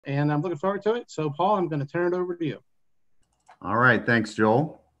and I'm looking forward to it. So, Paul, I'm going to turn it over to you. All right, thanks,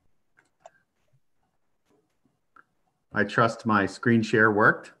 Joel. I trust my screen share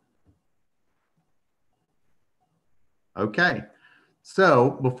worked. Okay,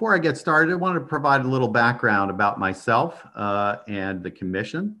 so before I get started, I wanted to provide a little background about myself and the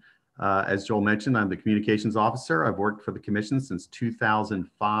commission. As Joel mentioned, I'm the communications officer. I've worked for the commission since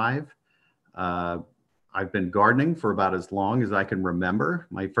 2005. I've been gardening for about as long as I can remember.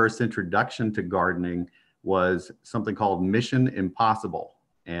 My first introduction to gardening was something called Mission Impossible.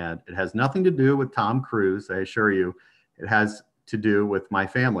 And it has nothing to do with Tom Cruise, I assure you. It has to do with my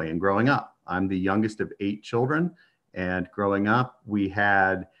family and growing up. I'm the youngest of 8 children. And growing up, we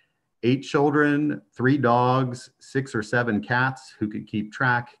had 8 children, 3 dogs, 6 or 7 cats who could keep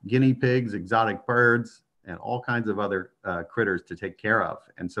track, guinea pigs, exotic birds, and all kinds of other critters to take care of.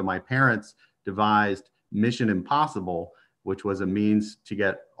 And so my parents devised Mission Impossible, which was a means to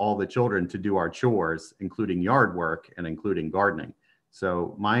get all the children to do our chores, including yard work and including gardening.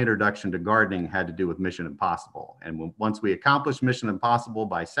 So my introduction to gardening had to do with Mission Impossible. And once we accomplished Mission Impossible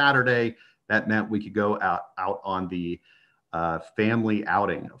by Saturday, that meant we could go out on the family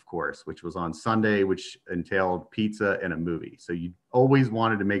outing, of course, which was on Sunday, which entailed pizza and a movie. So you always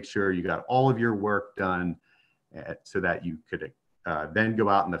wanted to make sure you got all of your work done so that you could then go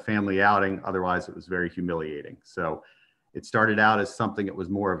out in the family outing. Otherwise, it was very humiliating. So it started out as something that was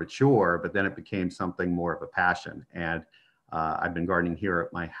more of a chore, but then it became something more of a passion. And I've been gardening here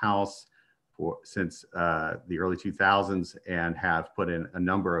at my house since the early 2000s and have put in a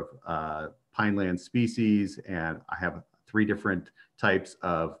number of Pineland species. And I have 3 different types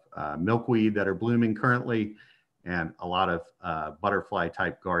of milkweed that are blooming currently, and a lot of butterfly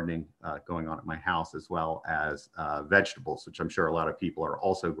type gardening going on at my house, as well as vegetables, which I'm sure a lot of people are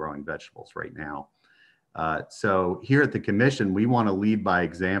also growing vegetables right now. So here at the commission, we want to lead by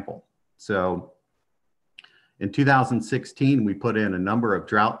example. So in 2016, we put in a number of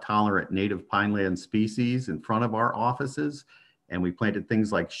drought tolerant native pineland species in front of our offices, and we planted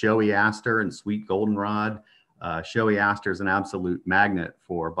things like showy aster and sweet goldenrod. Showy aster is an absolute magnet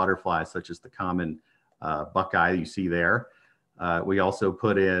for butterflies, such as the common buckeye you see there. We also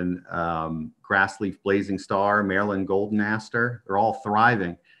put in grassleaf blazing star, Maryland golden aster. They're all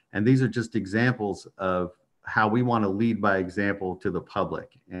thriving. And these are just examples of how we want to lead by example to the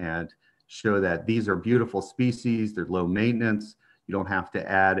public and show that these are beautiful species. They're low maintenance. You don't have to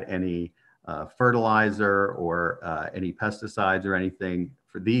add any fertilizer or any pesticides or anything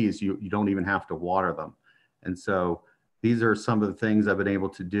for these. You don't even have to water them. And so these are some of the things I've been able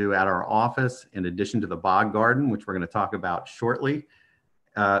to do at our office, in addition to the bog garden, which we're going to talk about shortly.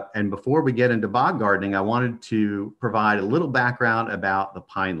 And before we get into bog gardening, I wanted to provide a little background about the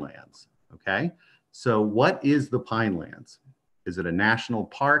Pinelands. Okay, so what is the Pinelands? Is it a national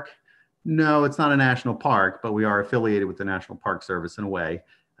park? No, it's not a national park, but we are affiliated with the National Park Service in a way,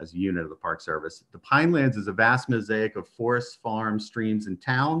 as a unit of the Park Service. The Pinelands is a vast mosaic of forests, farms, streams, and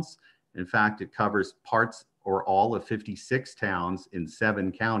towns. In fact, it covers parts or all of 56 towns in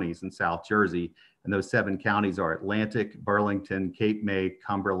 7 counties in South Jersey. And those 7 counties are Atlantic, Burlington, Cape May,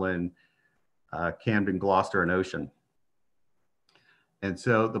 Cumberland, Camden, Gloucester, and Ocean. And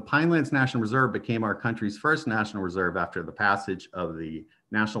so the Pinelands National Reserve became our country's first national reserve after the passage of the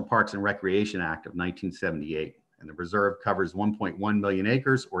National Parks and Recreation Act of 1978. And the reserve covers 1.1 million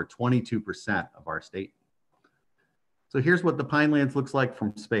acres, or 22% of our state. So here's what the Pinelands looks like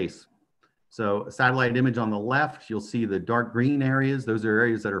from space. So a satellite image on the left, you'll see the dark green areas. Those are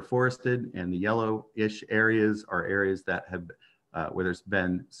areas that are forested, and the yellowish areas are areas that have, where there's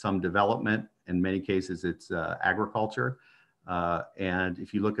been some development. In many cases, it's agriculture. And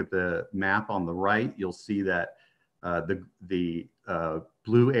if you look at the map on the right, you'll see that the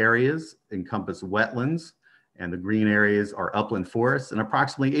blue areas encompass wetlands, and the green areas are upland forests. And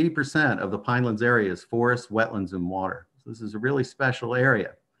approximately 80% of the Pinelands area is forests, wetlands, and water. So this is a really special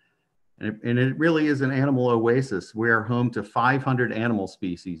area. And it really is an animal oasis. We are home to 500 animal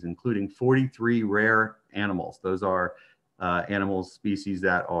species, including 43 rare animals. Those are animal species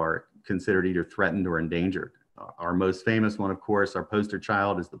that are considered either threatened or endangered. Our most famous one, of course, our poster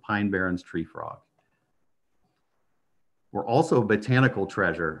child, is the pine Barrens tree frog. We're also a botanical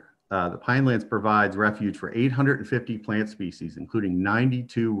treasure. The Pinelands provides refuge for 850 plant species, including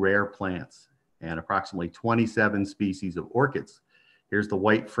 92 rare plants and approximately 27 species of orchids. Here's the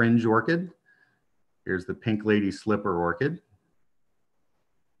white fringe orchid. Here's the pink lady slipper orchid.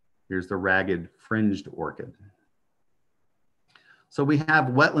 Here's the ragged fringed orchid. So we have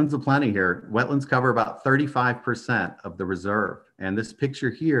wetlands aplenty here. Wetlands cover about 35% of the reserve. And this picture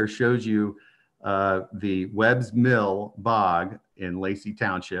here shows you the Webb's Mill Bog in Lacey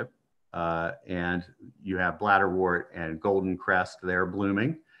Township, and you have bladderwort and golden crest there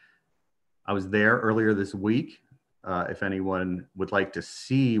blooming. I was there earlier this week. If anyone would like to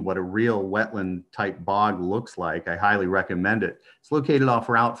see what a real wetland type bog looks like, I highly recommend it. It's located off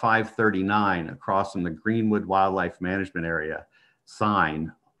Route 539 across from the Greenwood Wildlife Management Area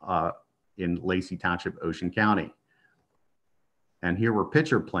sign in Lacey Township, Ocean County. And here were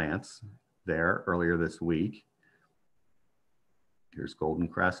pitcher plants there earlier this week. Here's golden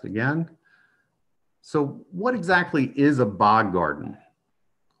crest again. So what exactly is a bog garden?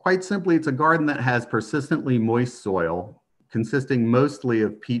 Quite simply, it's a garden that has persistently moist soil consisting mostly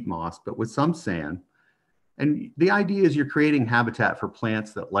of peat moss, but with some sand. And the idea is you're creating habitat for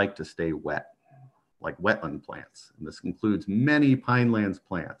plants that like to stay wet, like wetland plants. And this includes many Pinelands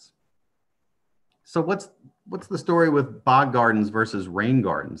plants. So what's the story with bog gardens versus rain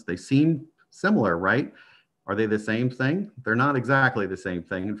gardens? They seem similar, right? Are they the same thing? They're not exactly the same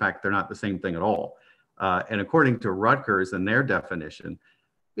thing. In fact, they're not the same thing at all. And according to Rutgers and their definition,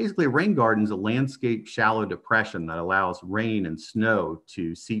 basically, a rain garden is a landscape shallow depression that allows rain and snow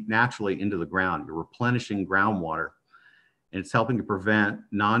to seep naturally into the ground. You're replenishing groundwater, and it's helping to prevent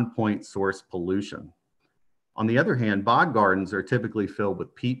non-point source pollution. On the other hand, bog gardens are typically filled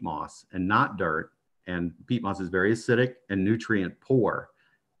with peat moss and not dirt, and peat moss is very acidic and nutrient poor.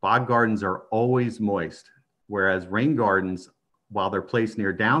 Bog gardens are always moist, whereas rain gardens, while they're placed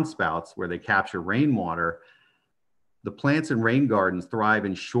near downspouts where they capture rainwater, the plants in rain gardens thrive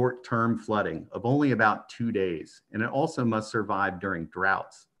in short-term flooding of only about 2 days, and it also must survive during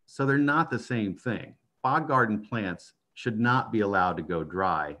droughts. So they're not the same thing. Bog garden plants should not be allowed to go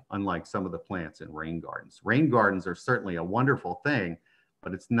dry, unlike some of the plants in rain gardens. Rain gardens are certainly a wonderful thing,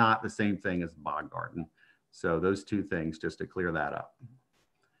 but it's not the same thing as bog garden. So those two things, just to clear that up.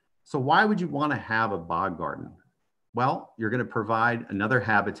 So why would you want to have a bog garden? Well, you're going to provide another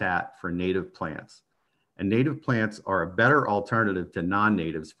habitat for native plants. And native plants are a better alternative to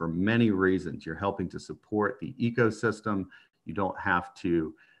non-natives for many reasons. You're helping to support the ecosystem. You don't have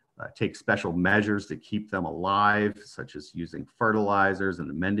to take special measures to keep them alive, such as using fertilizers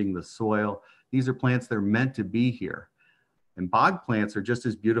and amending the soil. These are plants that are meant to be here. And bog plants are just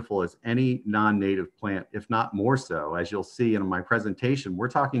as beautiful as any non-native plant, if not more so. As you'll see in my presentation, we're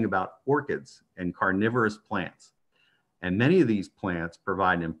talking about orchids and carnivorous plants. And many of these plants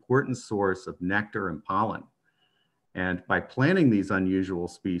provide an important source of nectar and pollen. And by planting these unusual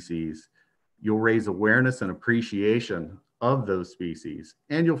species, you'll raise awareness and appreciation of those species,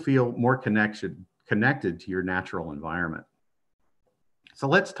 and you'll feel more connected to your natural environment. So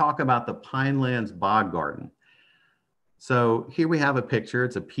let's talk about the Pinelands Bog Garden. So here we have a picture.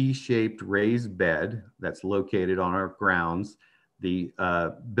 It's a pea-shaped raised bed that's located on our grounds. The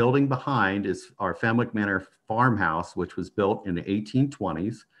building behind is our Fenwick Manor farmhouse, which was built in the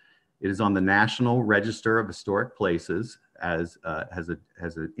 1820s. It is on the National Register of Historic Places, has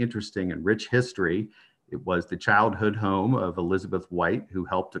an interesting and rich history. It was the childhood home of Elizabeth White, who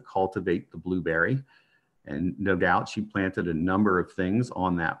helped to cultivate the blueberry. And no doubt she planted a number of things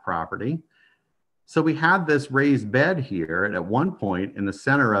on that property. So we had this raised bed here, and at one point in the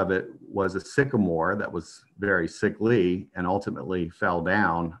center of it was a sycamore that was very sickly and ultimately fell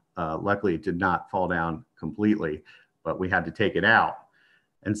down. Luckily, it did not fall down completely, but we had to take it out.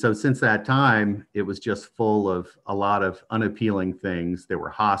 And so since that time, it was just full of a lot of unappealing things. There were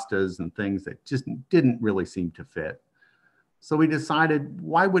hostas and things that just didn't really seem to fit. So we decided,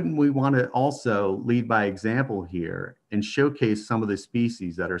 why wouldn't we want to also lead by example here and showcase some of the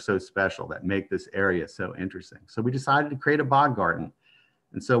species that are so special, that make this area so interesting? So we decided to create a bog garden.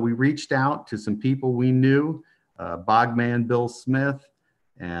 And so we reached out to some people we knew, Bogman Bill Smith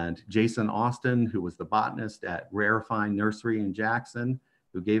and Jason Austin, who was the botanist at Rarefine Nursery in Jackson,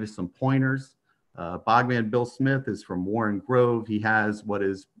 who gave us some pointers. Bogman Bill Smith is from Warren Grove. He has what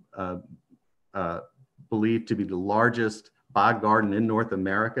is believed to be the largest bog garden in North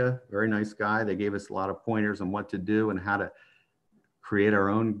America. Very nice guy. They gave us a lot of pointers on what to do and how to create our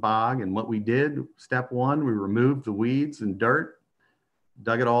own bog. And what we did, step one, we removed the weeds and dirt,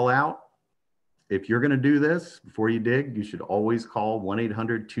 dug it all out. If you're going to do this, before you dig, you should always call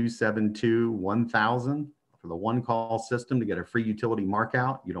 1-800-272-1000 for the one-call system to get a free utility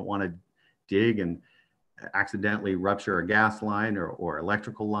markout. You don't want to dig and accidentally rupture a gas line or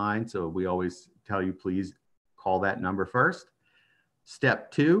electrical line. So we always tell you, please call that number first.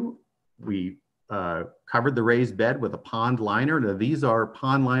 Step two, we covered the raised bed with a pond liner. Now, these are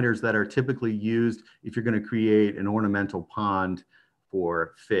pond liners that are typically used if you're going to create an ornamental pond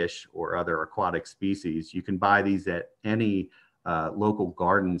for fish or other aquatic species. You can buy these at any local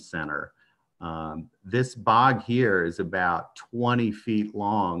garden center. This bog here is about 20 feet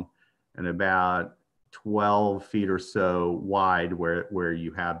long and about 12 feet or so wide where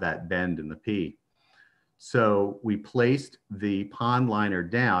you have that bend in the P. So we placed the pond liner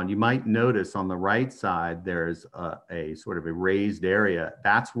down. You might notice on the right side, there's a sort of a raised area.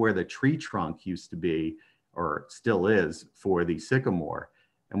 That's where the tree trunk used to be, or still is, for the sycamore.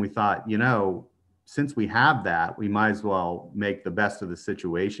 And we thought, you know, since we have that, we might as well make the best of the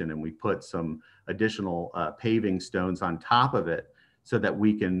situation. And we put some additional paving stones on top of it so that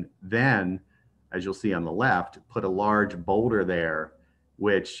we can then, as you'll see on the left, put a large boulder there,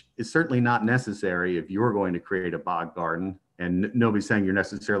 which is certainly not necessary if you're going to create a bog garden. And nobody's saying you're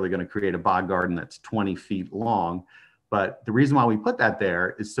necessarily going to create a bog garden that's 20 feet long. But the reason why we put that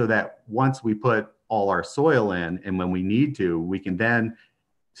there is so that once we put all our soil in, and when we need to, we can then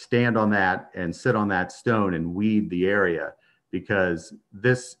stand on that and sit on that stone and weed the area, because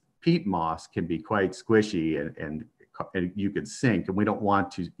this peat moss can be quite squishy and you could sink, and we don't want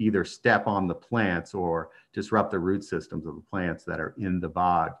to either step on the plants or disrupt the root systems of the plants that are in the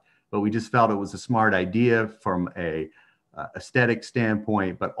bog. But we just felt it was a smart idea from a aesthetic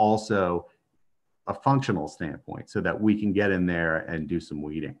standpoint, but also a functional standpoint, so that we can get in there and do some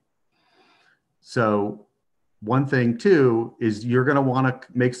weeding. So one thing too is you're going to want to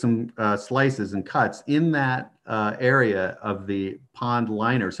make some slices and cuts in that area of the pond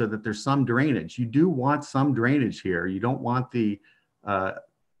liner so that there's some drainage. You do want some drainage here. You don't want the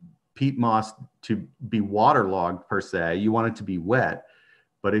peat moss to be waterlogged per se. You want it to be wet.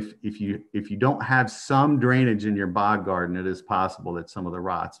 But if you don't have some drainage in your bog garden, it is possible that some of the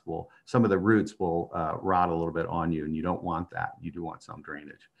roots will rot a little bit on you, and you don't want that. You do want some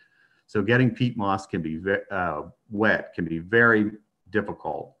drainage. So getting peat moss can be wet, can be very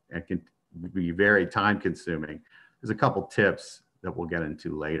difficult, and can be very time consuming. There's a couple tips that we'll get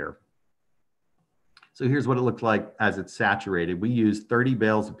into later. So here's what it looks like as it's saturated. We use 30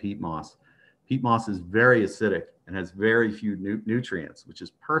 bales of peat moss. Peat moss is very acidic and has very few nutrients, which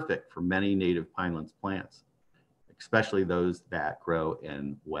is perfect for many native pinelands plants, especially those that grow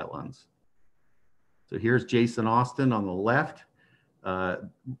in wetlands. So here's Jason Austin on the left.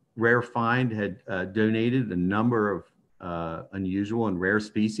 Rare Find had donated a number of unusual and rare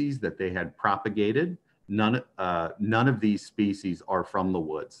species that they had propagated. None of these species are from the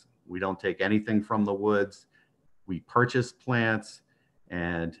woods. We don't take anything from the woods. We purchase plants,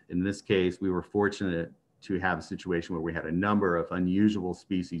 and in this case, we were fortunate to have a situation where we had a number of unusual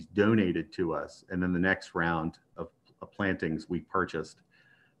species donated to us, and then the next round of plantings we purchased.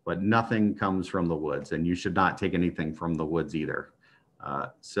 But nothing comes from the woods, and you should not take anything from the woods either.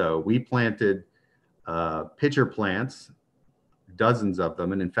 So we planted pitcher plants, dozens of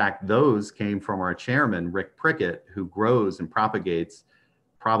them. And in fact, those came from our chairman, Rick Prickett, who grows and propagates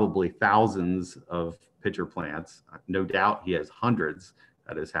probably thousands of pitcher plants. No doubt he has hundreds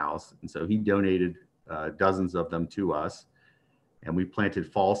at his house. And so he donated dozens of them to us. And we planted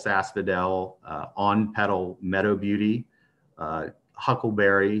false asphodel, on-petal meadow beauty,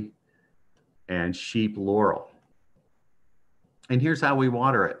 huckleberry, and sheep laurel. And here's how we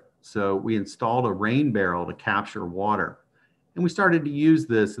water it. So we installed a rain barrel to capture water. And we started to use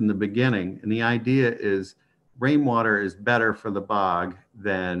this in the beginning. And the idea is rainwater is better for the bog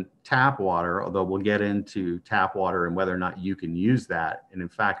than tap water, although we'll get into tap water and whether or not you can use that. And in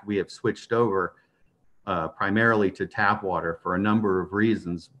fact, we have switched over primarily to tap water for a number of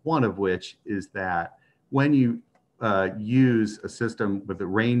reasons. One of which is that when you use a system with a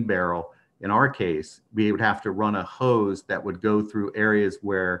rain barrel, in our case, we would have to run a hose that would go through areas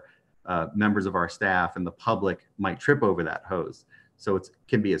where members of our staff and the public might trip over that hose. So it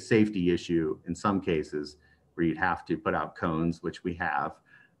can be a safety issue in some cases where you'd have to put out cones, which we have.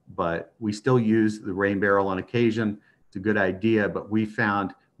 But we still use the rain barrel on occasion. It's a good idea, but we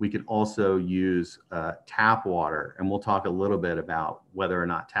found we can also use tap water. And we'll talk a little bit about whether or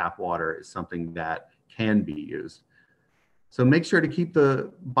not tap water is something that can be used. So make sure to keep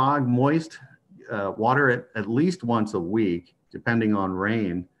the bog moist, water it at least once a week, depending on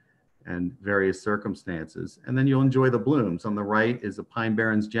rain and various circumstances. And then you'll enjoy the blooms. On the right is a pine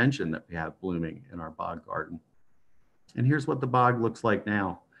Barrens gentian that we have blooming in our bog garden. And here's what the bog looks like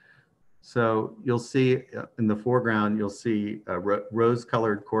now. So you'll see in the foreground, you'll see a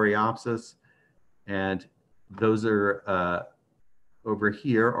rose-colored coreopsis, and those are over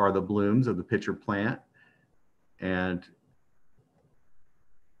here are the blooms of the pitcher plant. And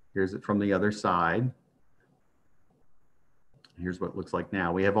here's it from the other side. Here's what it looks like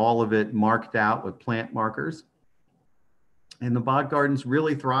now. We have all of it marked out with plant markers. And the bog garden's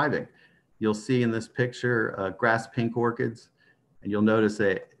really thriving. You'll see in this picture grass pink orchids And you'll notice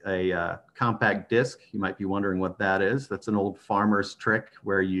a compact disc. You might be wondering what that is. That's an old farmer's trick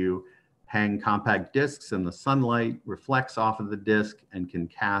where you hang compact discs and the sunlight reflects off of the disc and can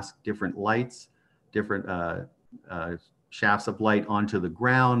cast different lights, different shafts of light onto the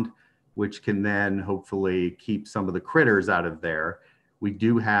ground, which can then hopefully keep some of the critters out of there. We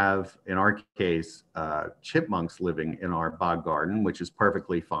do have, in our case, chipmunks living in our bog garden, which is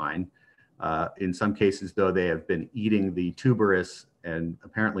perfectly fine. In some cases, though, they have been eating the tuberous and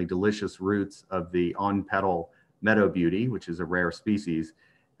apparently delicious roots of the on-petal meadow beauty, which is a rare species.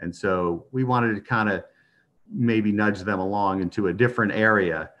 And so we wanted to kind of maybe nudge them along into a different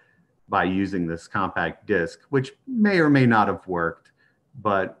area by using this compact disc, which may or may not have worked.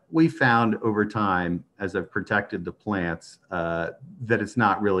 But we found over time, as I've protected the plants, that it's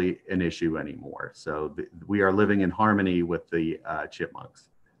not really an issue anymore. So we are living in harmony with the chipmunks.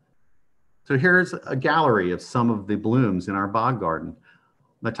 So here's a gallery of some of the blooms in our bog garden. On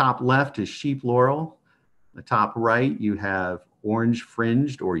the top left is sheep laurel. On the top right, you have orange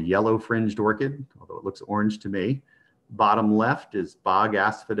fringed or yellow fringed orchid, although it looks orange to me. Bottom left is bog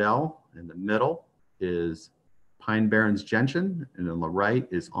asphodel. In the middle is pine barrens gentian, and on the right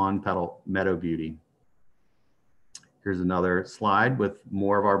is on-petal meadow beauty. Here's another slide with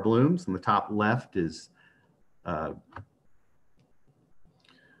more of our blooms. On the top left is I'm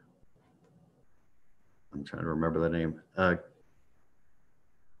trying to remember the name.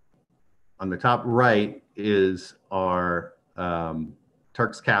 On the top right is our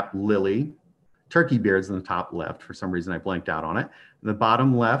Turk's cap lily. Turkey beard's in the top left. For some reason, I blanked out on it. And the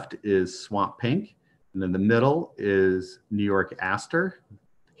bottom left is swamp pink. And then the middle is New York aster,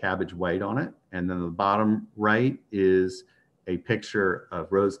 cabbage white on it. And then the bottom right is a picture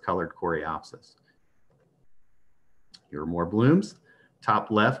of rose-colored coreopsis. Here are more blooms. Top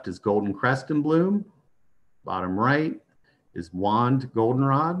left is golden crest in bloom. Bottom right is wand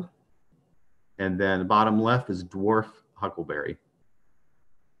goldenrod. And then the bottom left is dwarf huckleberry.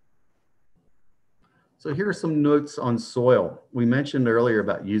 So here are some notes on soil. We mentioned earlier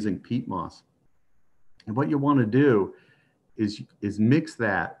about using peat moss. And what you want to do is mix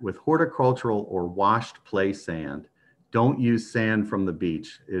that with horticultural or washed play sand. Don't use sand from the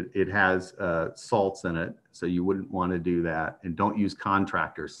beach. It has salts in it, so you wouldn't want to do that. And don't use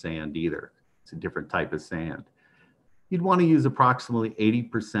contractor sand either. It's a different type of sand. You'd want to use approximately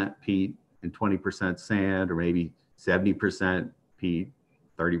 80% peat and 20% sand, or maybe 70% peat,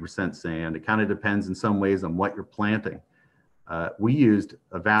 30% sand. It kind of depends in some ways on what you're planting. We used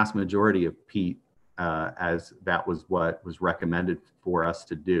a vast majority of peat as that was what was recommended for us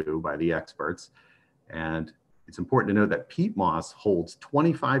to do by the experts. And it's important to note that peat moss holds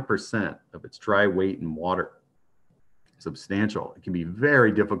 25% of its dry weight in water. Substantial. It can be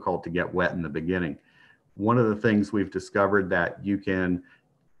very difficult to get wet in the beginning. One of the things we've discovered that you can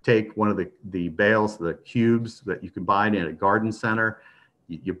take one of the bales, the cubes that you can buy in a garden center,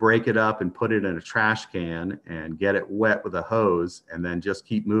 you break it up and put it in a trash can and get it wet with a hose, and then just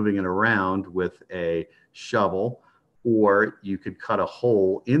keep moving it around with a shovel. Or you could cut a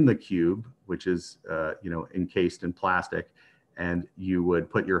hole in the cube, which is encased in plastic, and you would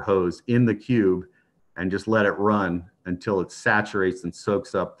put your hose in the cube and just let it run until it saturates and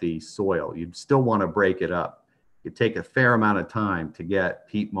soaks up the soil. You'd still want to break it up. It'd take a fair amount of time to get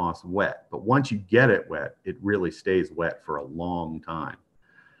peat moss wet, but once you get it wet, it really stays wet for a long time.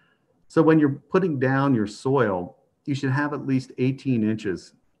 So when you're putting down your soil, you should have at least 18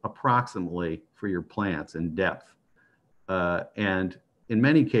 inches approximately for your plants in depth. And in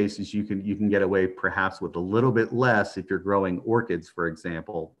many cases, you can get away perhaps with a little bit less if you're growing orchids, for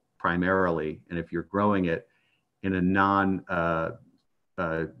example, primarily, and if you're growing it in a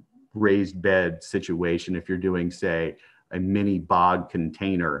non-raised bed situation, if you're doing, say, a mini bog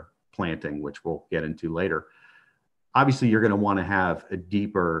container planting, which we'll get into later. Obviously, you're going to want to have a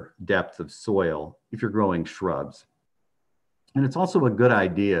deeper depth of soil if you're growing shrubs. And it's also a good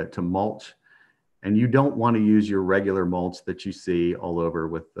idea to mulch. And you don't want to use your regular mulch that you see all over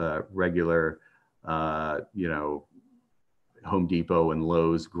with regular, Home Depot and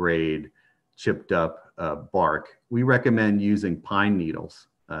Lowe's grade chipped up bark. We recommend using pine needles.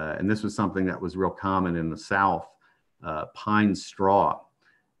 And this was something that was real common in the South, pine straw.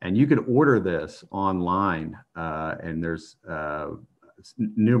 And you could order this online, and there's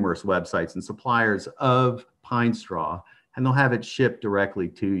numerous websites and suppliers of pine straw, and they'll have it shipped directly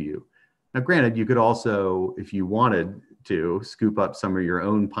to you. Now, granted, you could also, if you wanted to, scoop up some of your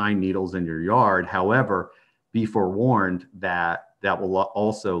own pine needles in your yard. However, be forewarned that that will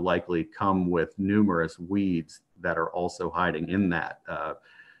also likely come with numerous weeds that are also hiding in that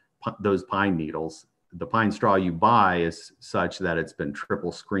those pine needles. the pine straw you buy is such that it's been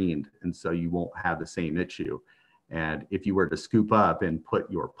triple screened, and so you won't have the same issue. And if you were to scoop up and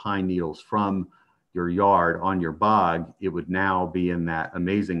put your pine needles from your yard on your bog, it would now be in that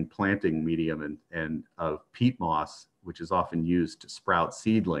amazing planting medium and of peat moss, which is often used to sprout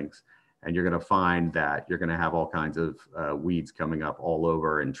seedlings. And you're going to find that you're going to have all kinds of weeds coming up all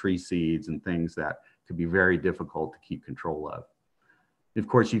over, and tree seeds and things that could be very difficult to keep control of. Of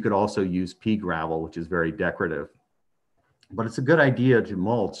course, you could also use pea gravel, which is very decorative. But it's a good idea to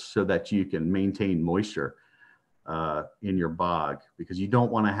mulch so that you can maintain moisture in your bog, because you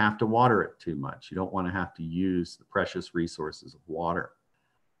don't want to have to water it too much. You don't want to have to use the precious resources of water.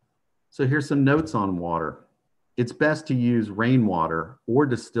 So here's some notes on water. It's best to use rainwater or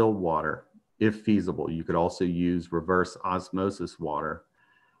distilled water if feasible. You could also use reverse osmosis water.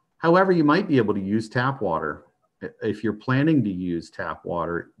 However, you might be able to use tap water. If you're planning to use tap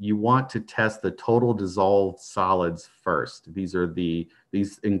water, you want to test the total dissolved solids first. These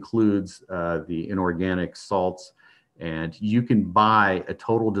includes the inorganic salts, and you can buy a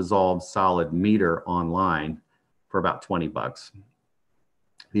total dissolved solid meter online for about 20 bucks.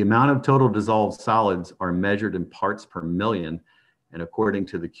 The amount of total dissolved solids are measured in parts per million, and according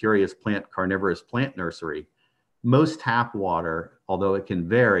to the Curious Plant Carnivorous Plant Nursery, most tap water, although it can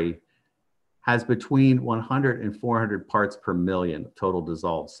vary, has between 100 and 400 parts per million of total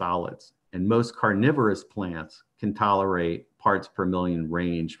dissolved solids. And most carnivorous plants can tolerate parts per million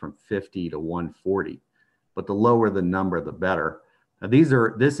range from 50 to 140. But the lower the number, the better. Now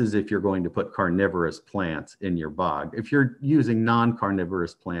this is if you're going to put carnivorous plants in your bog. If you're using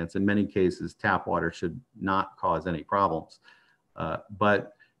non-carnivorous plants, in many cases, tap water should not cause any problems.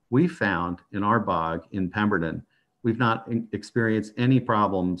 But we found in our bog in Pemberton, we've not experienced any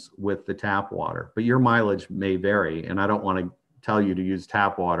problems with the tap water, but your mileage may vary. And I don't want to tell you to use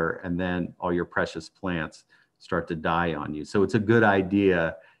tap water and then all your precious plants start to die on you. So it's a good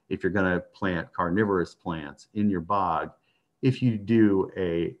idea, if you're going to plant carnivorous plants in your bog, if you do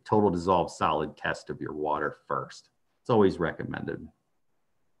a total dissolved solid test of your water first. It's always recommended.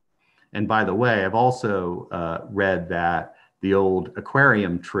 And by the way, I've also read that the old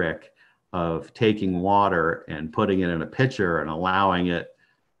aquarium trick of taking water and putting it in a pitcher and allowing it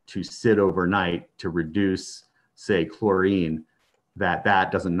to sit overnight to reduce, say, chlorine, that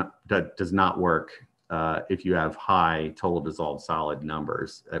does not work if you have high total dissolved solid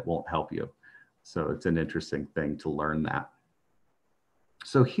numbers. It won't help you. So it's an interesting thing to learn that.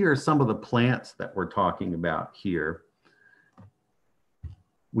 So here are some of the plants that we're talking about here.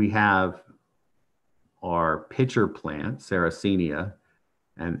 We have our pitcher plant, Sarracenia,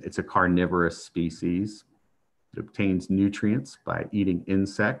 and it's a carnivorous species. It obtains nutrients by eating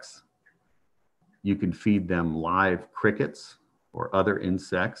insects. You can feed them live crickets or other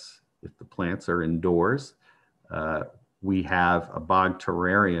insects if the plants are indoors. We have a bog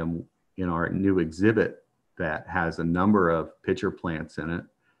terrarium in our new exhibit that has a number of pitcher plants in it.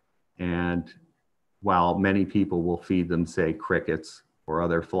 And while many people will feed them, say, crickets or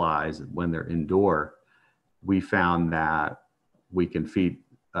other flies when they're indoor, we found that we can feed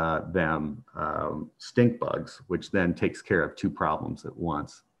them stink bugs, which then takes care of two problems at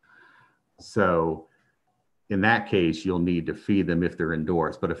once. So in that case, you'll need to feed them if they're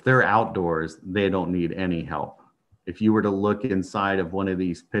indoors. But if they're outdoors, they don't need any help. If you were to look inside of one of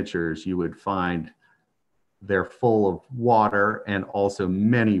these pitchers, you would find they're full of water and also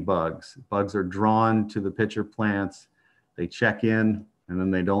many bugs. Bugs are drawn to the pitcher plants. They check in and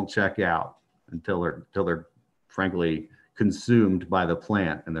then they don't check out until they're frankly consumed by the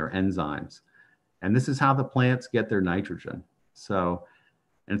plant and their enzymes. And this is how the plants get their nitrogen. So,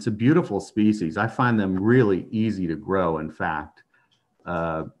 and it's a beautiful species. I find them really easy to grow. In fact,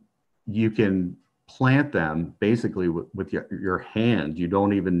 you can plant them basically with your hand. You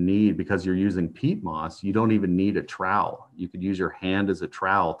don't even need, because you're using peat moss, you don't even need a trowel. You could use your hand as a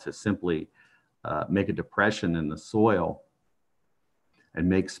trowel to simply make a depression in the soil and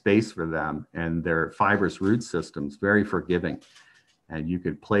make space for them. And their fibrous root system's very forgiving. And you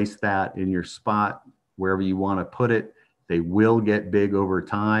could place that in your spot wherever you want to put it. They will get big over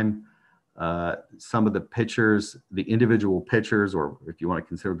time. Some of the pitchers, the individual pitchers, or if you want to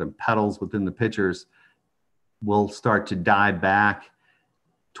consider them petals within the pitchers, will start to die back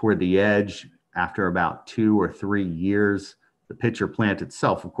toward the edge after about 2 or 3 years. The pitcher plant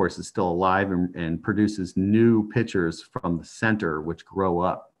itself, of course, is still alive and produces new pitchers from the center, which grow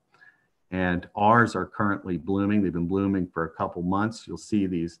up. And ours are currently blooming. They've been blooming for a couple months. You'll see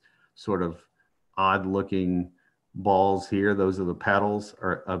these sort of odd looking balls here. Those are the petals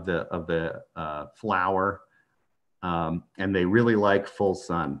of the flower. And they really like full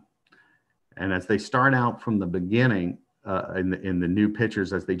sun. And as they start out from the beginning, in the new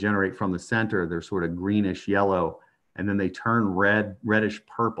pictures, as they generate from the center, they're sort of greenish yellow, and then they turn reddish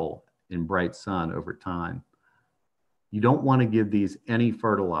purple in bright sun over time. You don't want to give these any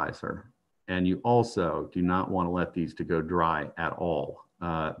fertilizer, and you also do not want to let these to go dry at all.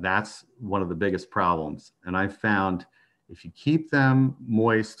 That's one of the biggest problems. And I found if you keep them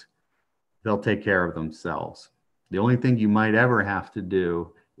moist, they'll take care of themselves. The only thing you might ever have to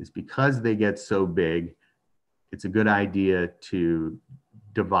do is, because they get so big, it's a good idea to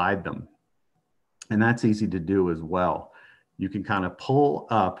divide them. And that's easy to do as well. You can kind of pull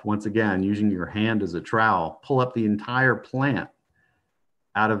up, once again, using your hand as a trowel, pull up the entire plant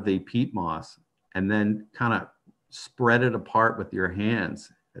out of the peat moss and then kind of spread it apart with your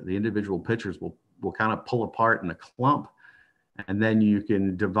hands. The individual pitchers will kind of pull apart in a clump, and then you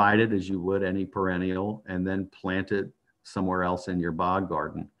can divide it as you would any perennial and then plant it somewhere else in your bog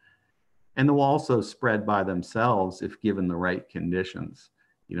garden. And they'll also spread by themselves if given the right conditions.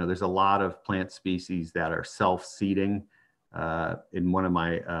 You know, there's a lot of plant species that are self-seeding. In one of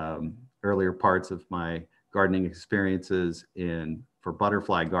my earlier parts of my gardening experiences for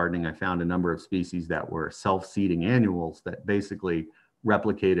butterfly gardening, I found a number of species that were self-seeding annuals that basically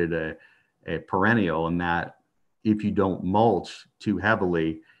replicated a perennial, and that if you don't mulch too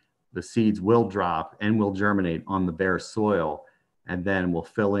heavily, the seeds will drop and will germinate on the bare soil, and then will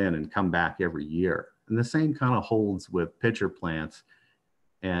fill in and come back every year. And the same kind of holds with pitcher plants.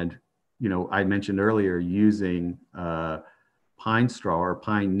 And, you know, I mentioned earlier using pine straw or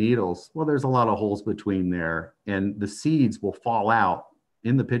pine needles. Well, there's a lot of holes between there, and the seeds will fall out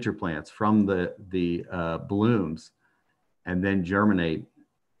in the pitcher plants from the blooms and then germinate.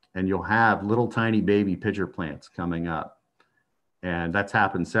 And you'll have little tiny baby pitcher plants coming up. And that's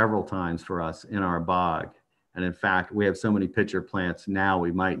happened several times for us in our bog. And in fact, we have so many pitcher plants now,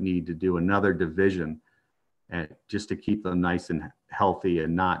 we might need to do another division, and just to keep them nice and healthy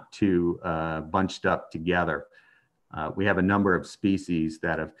and not too bunched up together. We have a number of species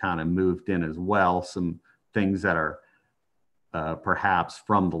that have kind of moved in as well. Some things that are perhaps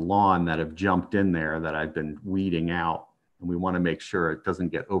from the lawn that have jumped in there that I've been weeding out. And we want to make sure it doesn't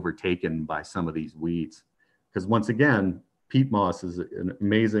get overtaken by some of these weeds. Because once again, peat moss is an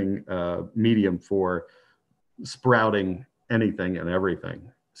amazing medium for sprouting anything and everything.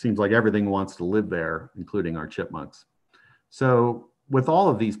 Seems like everything wants to live there, including our chipmunks. So with all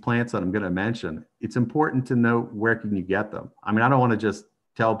of these plants that I'm going to mention, it's important to know where can you get them. I mean, I don't want to just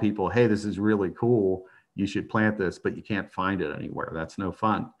tell people, hey, this is really cool, you should plant this, but you can't find it anywhere. That's no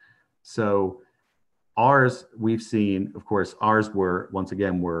fun. So ours, we've seen, of course, ours were, once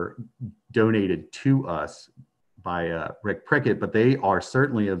again, were donated to us by Rick Prickett, but they are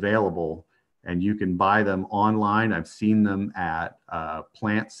certainly available, and you can buy them online. I've seen them at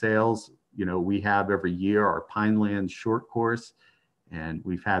plant sales. You know, we have every year our Pinelands short course, and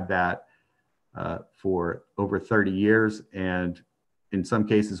we've had that for over 30 years. And in some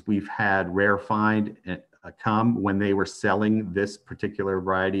cases, we've had Rare Find come when they were selling this particular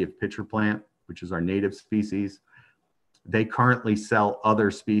variety of pitcher plant, which is our native species. They currently sell other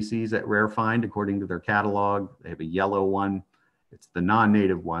species at Rare Find according to their catalog. They have a yellow one. It's the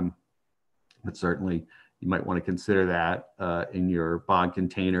non-native one, but certainly you might want to consider that in your bog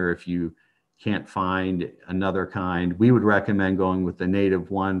container if you can't find another kind. We would recommend going with the native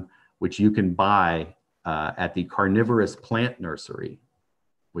one, which you can buy at the Carnivorous Plant Nursery,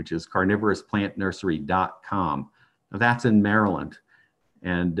 which is carnivorousplantnursery.com. Now that's in Maryland.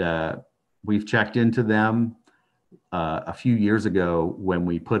 And we've checked into them a few years ago when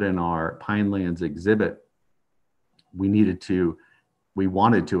we put in our Pinelands exhibit. We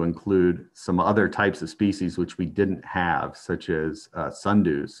wanted to include some other types of species which we didn't have, such as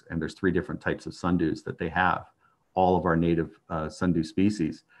sundews. And there's 3 different types of sundews that they have, all of our native sundew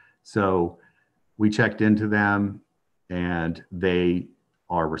species. So we checked into them, and they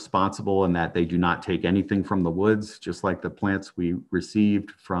are responsible in that they do not take anything from the woods, just like the plants we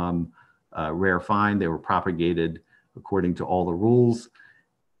received from Rare Find. They were propagated according to all the rules,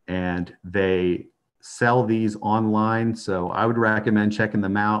 and they sell these online. So I would recommend checking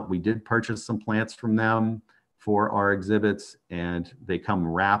them out. We did purchase some plants from them for our exhibits, and they come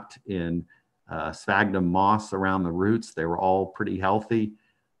wrapped in sphagnum moss around the roots. They were all pretty healthy.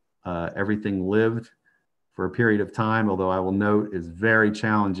 Everything lived for a period of time, although I will note it's very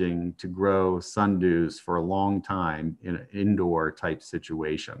challenging to grow sundews for a long time in an indoor type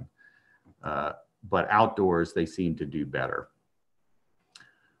situation. But outdoors, they seem to do better.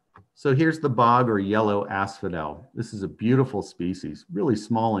 So here's the bog or yellow asphodel. This is a beautiful species, really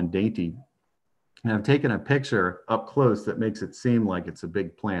small and dainty. And I've taken a picture up close that makes it seem like it's a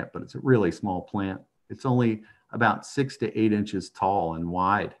big plant, but it's a really small plant. It's only about 6 to 8 inches tall and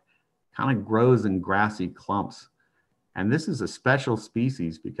wide, kind of grows in grassy clumps. And this is a special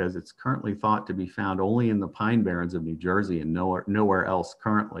species because it's currently thought to be found only in the pine barrens of New Jersey and nowhere else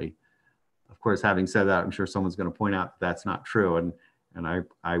currently. Of course, having said that, I'm sure someone's going to point out that's not true, and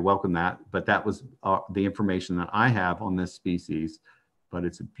I welcome that. But that was the information that I have on this species. But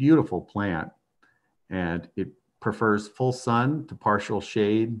it's a beautiful plant, and it prefers full sun to partial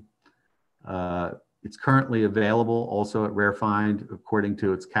shade. It's currently available also at Rare Find according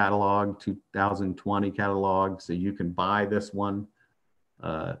to its catalog, 2020 catalog. So you can buy this one.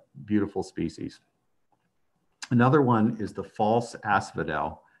 Beautiful species. Another one is the false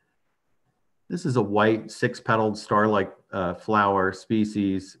asphodel. This is a white 6-petaled star-like flower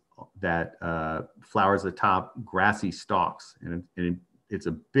species that flowers atop grassy stalks, and it's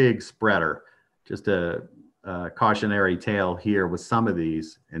a big spreader. Just a cautionary tale here with some of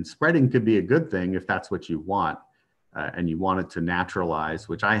these, and spreading could be a good thing if that's what you want, and you want it to naturalize,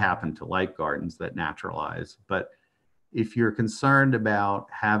 which I happen to like gardens that naturalize. But if you're concerned about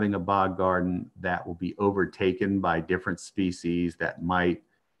having a bog garden that will be overtaken by different species that might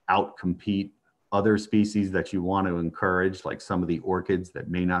outcompete other species that you want to encourage, like some of the orchids that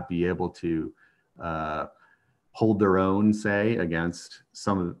may not be able to hold their own, say, against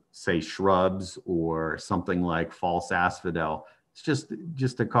some, say, shrubs or something like false asphodel. It's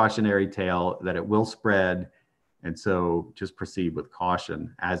just a cautionary tale that it will spread, and so just proceed with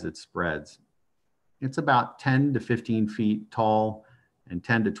caution as it spreads. It's about 10 to 15 feet tall and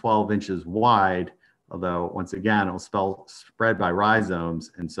 10 to 12 inches wide, although once again, it will spread by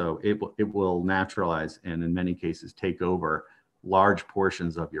rhizomes, and so it will naturalize and in many cases take over large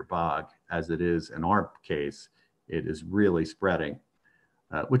portions of your bog, as it is in our case. It is really spreading,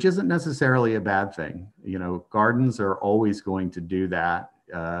 which isn't necessarily a bad thing. You know, gardens are always going to do that.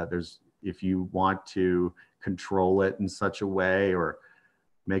 If you want to control it in such a way or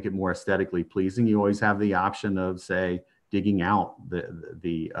make it more aesthetically pleasing, you always have the option of, say, digging out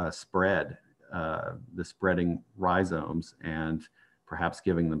the spreading rhizomes and perhaps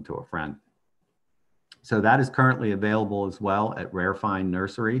giving them to a friend. So that is currently available as well at Rare Find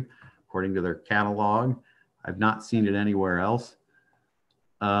Nursery, according to their catalog. I've not seen it anywhere else.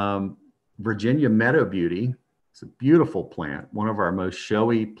 Virginia Meadow Beauty is a beautiful plant, one of our most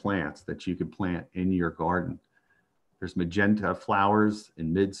showy plants that you could plant in your garden. There's magenta flowers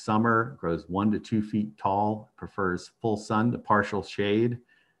in midsummer, grows 1 to 2 feet tall, prefers full sun to partial shade.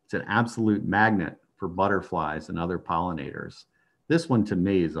 It's an absolute magnet for butterflies and other pollinators. This one to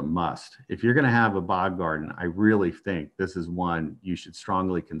me is a must. If you're going to have a bog garden, I really think this is one you should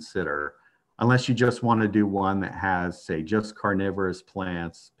strongly consider, unless you just want to do one that has, say, just carnivorous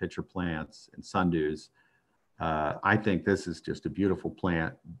plants, pitcher plants, and sundews. I think this is just a beautiful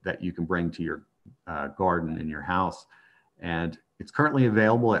plant that you can bring to your garden in your house. And it's currently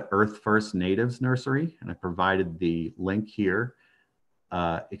available at Earth First Natives Nursery, and I provided the link here.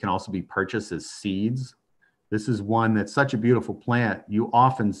 It can also be purchased as seeds. This is one that's such a beautiful plant. You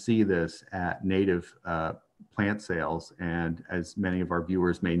often see this at native plant sales. And as many of our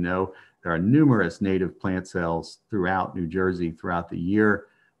viewers may know, there are numerous native plant sales throughout New Jersey throughout the year,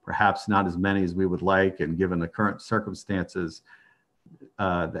 perhaps not as many as we would like. And given the current circumstances,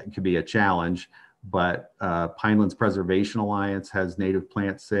 that could be a challenge. But Pinelands Preservation Alliance has native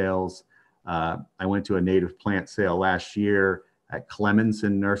plant sales. I went to a native plant sale last year at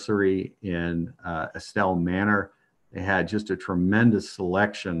Clemenson Nursery in Estelle Manor. They had just a tremendous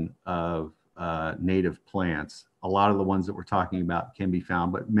selection of native plants. A lot of the ones that we're talking about can be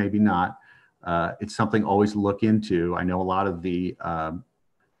found, but maybe not. It's something always to look into. I know a lot of the,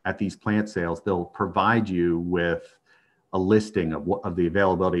 at these plant sales, they'll provide you with a listing of the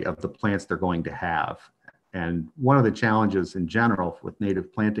availability of the plants they're going to have. And one of the challenges in general with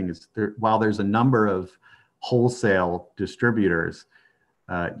native planting is while there's a number of wholesale distributors,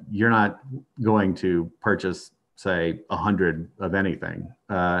 you're not going to purchase, say, 100 of anything.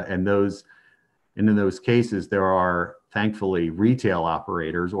 And in those cases, there are thankfully retail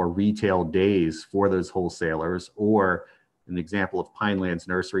operators or retail days for those wholesalers, or an example of Pinelands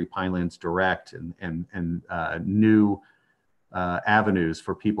Nursery, Pinelands Direct, and new avenues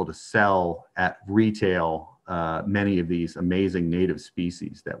for people to sell at retail many of these amazing native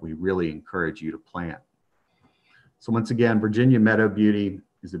species that we really encourage you to plant. So once again, Virginia Meadow Beauty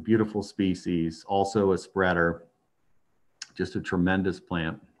is a beautiful species, also a spreader, just a tremendous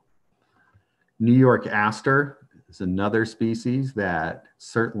plant. New York Aster is another species that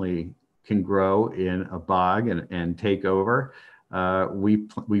certainly can grow in a bog and take over.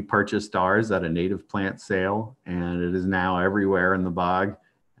 We purchased ours at a native plant sale, and it is now everywhere in the bog.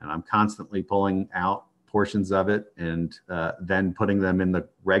 And I'm constantly pulling out portions of it and then putting them in the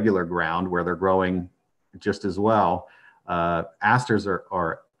regular ground where they're growing just as well. Asters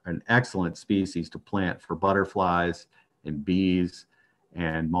are an excellent species to plant for butterflies and bees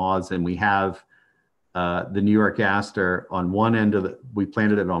and moths. And we have the New York aster on one end of we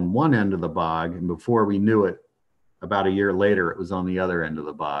planted it on one end of the bog, and before we knew it, about a year later, it was on the other end of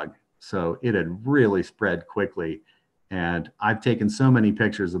the bog. So it had really spread quickly. And I've taken so many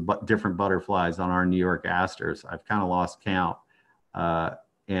pictures of different butterflies on our New York asters. I've kind of lost count.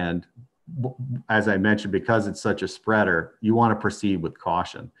 And as I mentioned, because it's such a spreader, you want to proceed with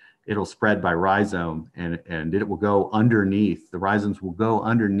caution. It'll spread by rhizome, and it will go underneath. The rhizomes will go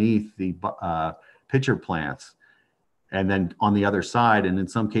underneath the pitcher plants, and then on the other side, and in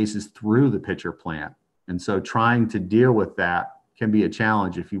some cases through the pitcher plant. And so trying to deal with that can be a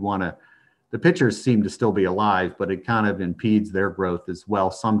challenge if you want to. The pitchers seem to still be alive, but it kind of impedes their growth as well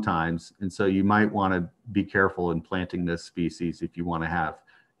sometimes. And so you might want to be careful in planting this species if you want to have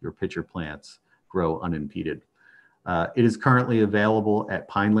your pitcher plants grow unimpeded. It is currently available at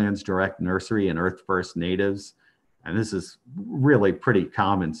Pinelands Direct Nursery and Earth First Natives. And this is really pretty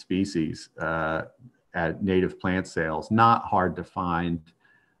common species at native plant sales. Not hard to find,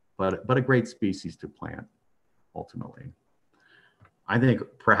 but a great species to plant ultimately. I think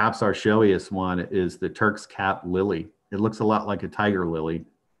perhaps our showiest one is the Turk's cap lily. It looks a lot like a tiger lily.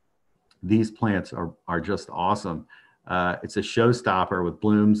 These plants are just awesome. It's a showstopper with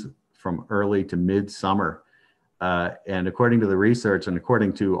blooms from early to mid-summer. And according to the research and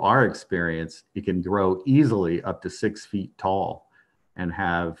according to our experience, it can grow easily up to 6 feet tall and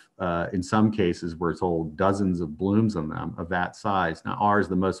have, in some cases, we're told, dozens of blooms on them of that size. Now, ours,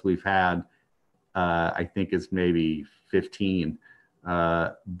 the most we've had, I think, is maybe 15.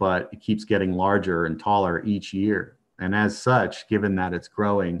 But it keeps getting larger and taller each year. And as such, given that it's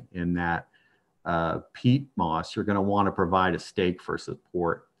growing in that peat moss, you're going to want to provide a stake for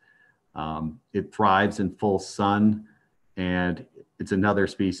support. It thrives in full sun, and it's another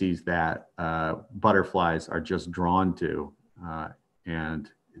species that butterflies are just drawn to, and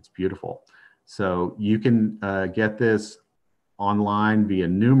it's beautiful. So you can get this online via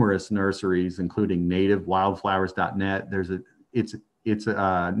numerous nurseries, including nativewildflowers.net. It's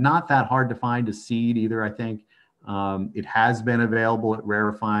not that hard to find a seed either, I think. It has been available at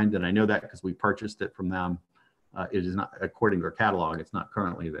Rare Find, and I know that because we purchased it from them. It is not, according to our catalog, it's not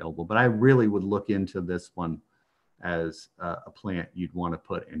currently available, but I really would look into this one as a plant you'd want to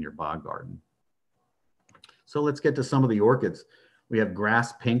put in your bog garden. So let's get to some of the orchids. We have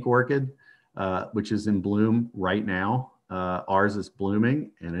grass pink orchid, which is in bloom right now. Ours is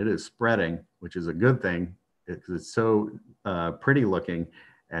blooming and it is spreading, which is a good thing because it's so pretty looking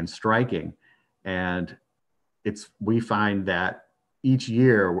and striking. And we find that each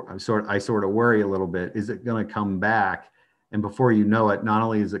year I sort of worry a little bit, is it going to come back? And before you know it, not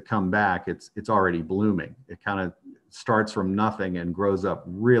only does it come back, it's already blooming. It kind of starts from nothing and grows up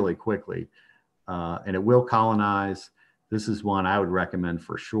really quickly. And it will colonize. This is one I would recommend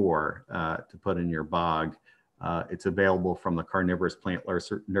for sure to put in your bog. It's available from the Carnivorous Plant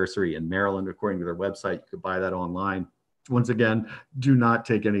Nursery in Maryland. According to their website, you could buy that online. Once again, do not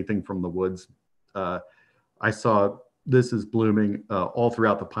take anything from the woods. I saw this is blooming all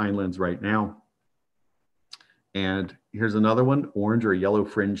throughout the Pinelands right now. And here's another one, orange or yellow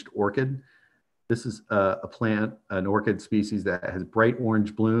fringed orchid. This is a plant, an orchid species that has bright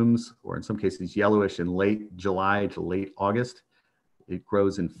orange blooms, or in some cases yellowish in late July to late August. It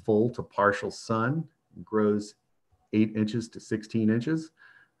grows in full to partial sun. It grows 8 inches to 16 inches.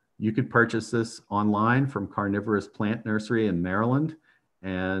 You could purchase this online from Carnivorous Plant Nursery in Maryland.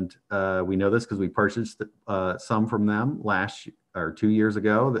 And we know this because we purchased some from them 2 years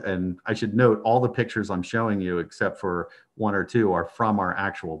ago. And I should note, all the pictures I'm showing you, except for 1 or 2, are from our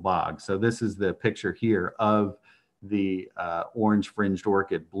actual bog. So this is the picture here of the orange fringed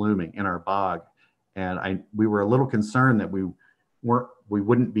orchid blooming in our bog. And we were a little concerned that we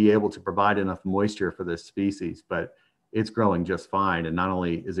wouldn't be able to provide enough moisture for this species, but it's growing just fine. And not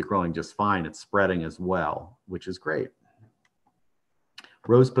only is it growing just fine, it's spreading as well, which is great.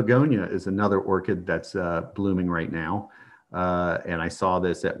 Rose begonia is another orchid that's blooming right now. And I saw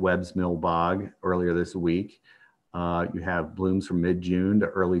this at Webb's Mill Bog earlier this week. You have blooms from mid-June to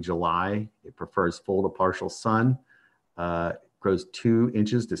early July. It prefers full to partial sun. Grows 2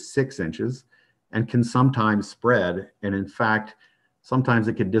 inches to 6 inches and can sometimes spread. And in fact, sometimes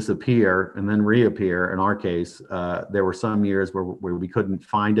it could disappear and then reappear. In our case, there were some years where we couldn't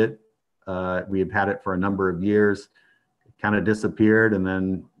find it. We have had it for a number of years. kind of disappeared, and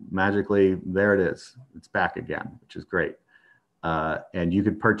then magically there it is. It's back again, which is great. And you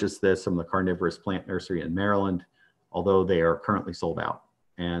could purchase this from the Carnivorous Plant Nursery in Maryland, although they are currently sold out.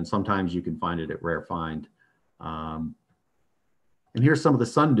 And sometimes you can find it at Rare Find. And here's some of the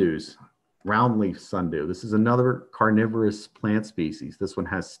sundews. Roundleaf sundew. This is another carnivorous plant species. This one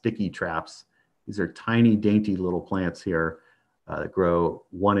has sticky traps. These are tiny, dainty little plants here that grow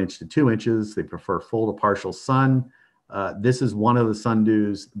 1 inch to 2 inches. They prefer full to partial sun. This is one of the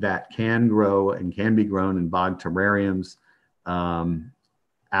sundews that can grow and can be grown in bog terrariums.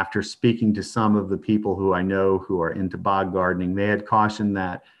 After speaking to some of the people who I know who are into bog gardening, they had cautioned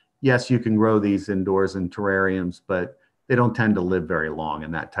that, yes, you can grow these indoors in terrariums, but they don't tend to live very long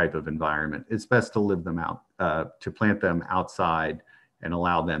in that type of environment. It's best to live them out, to plant them outside and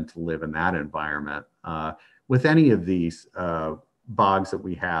allow them to live in that environment. With any of these bogs that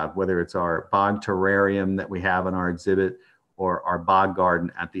we have, whether it's our bog terrarium that we have in our exhibit or our bog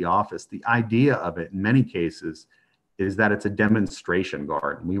garden at the office, the idea of it in many cases is that it's a demonstration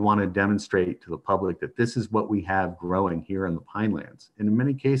garden. We want to demonstrate to the public that this is what we have growing here in the Pinelands. And in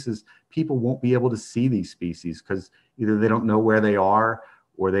many cases, people won't be able to see these species because either they don't know where they are,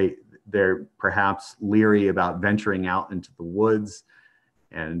 or they're perhaps leery about venturing out into the woods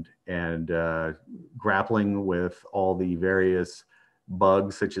and grappling with all the various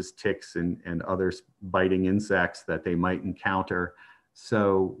bugs such as ticks and other biting insects that they might encounter.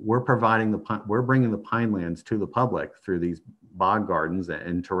 So we're bringing the Pinelands to the public through these bog gardens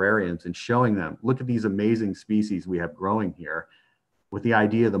and terrariums and showing them, look at these amazing species we have growing here, with the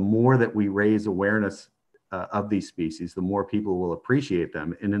idea the more that we raise awareness of these species, the more people will appreciate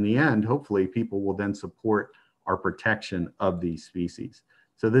them. And in the end, hopefully people will then support our protection of these species.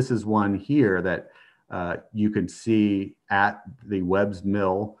 So this is one here that you can see at the Webb's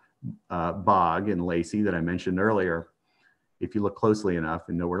Mill bog in Lacey that I mentioned earlier. If you look closely enough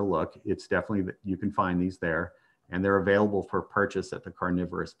and know where to look, it's definitely, you can find these there, and they're available for purchase at the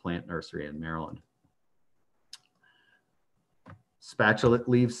Carnivorous Plant Nursery in Maryland. Spatulate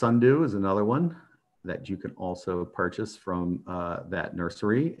leaf sundew is another one that you can also purchase from that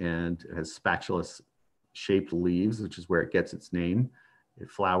nursery, and it has spatula shaped leaves, which is where it gets its name.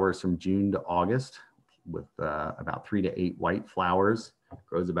 It flowers from June to August with about 3 to 8 white flowers. It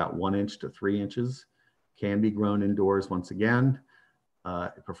grows about 1 inch to 3 inches. Can be grown indoors once again.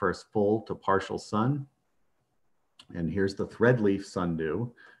 It prefers full to partial sun. And here's the threadleaf sundew,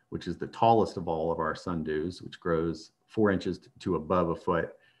 which is the tallest of all of our sundews, which grows 4 inches to above a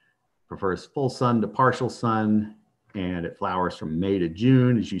foot. Prefers full sun to partial sun, and it flowers from May to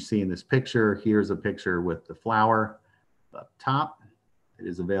June. As you see in this picture, here's a picture with the flower up top. It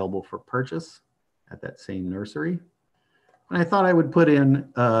is available for purchase at that same nursery. And I thought I would put in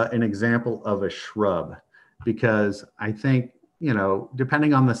an example of a shrub, because I think, you know,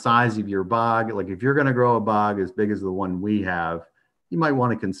 depending on the size of your bog, like if you're going to grow a bog as big as the one we have, you might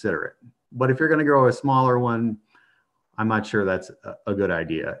want to consider it. But if you're going to grow a smaller one, I'm not sure that's a good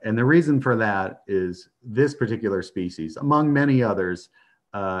idea. And the reason for that is this particular species, among many others,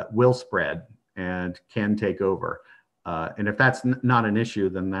 will spread and can take over. And if that's not an issue,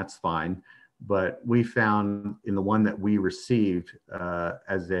 then that's fine. But we found in the one that we received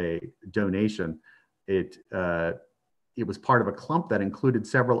as a donation, it was part of a clump that included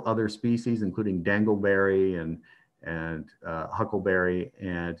several other species, including dangleberry and huckleberry,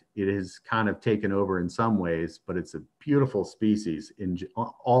 and it has kind of taken over in some ways, but it's a beautiful species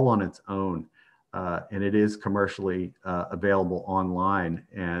all on its own. And it is commercially available online.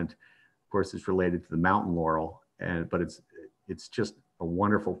 And of course, it's related to the mountain laurel, but it's just a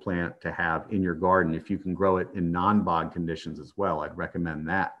wonderful plant to have in your garden. If you can grow it in non-bog conditions as well, I'd recommend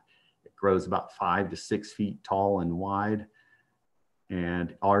that. It grows about 5 to 6 feet tall and wide.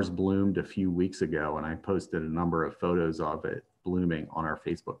 And ours bloomed a few weeks ago, and I posted a number of photos of it blooming on our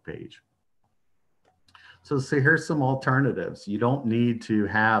Facebook page. So here's some alternatives. You don't need to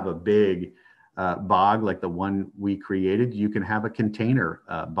have a big bog like the one we created. You can have a container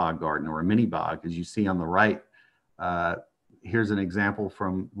bog garden or a mini bog, as you see on the right. Here's an example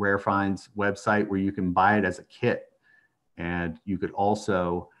from Rare Find's website where you can buy it as a kit. And you could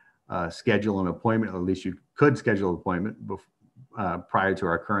also schedule an appointment, or at least you could schedule an appointment prior to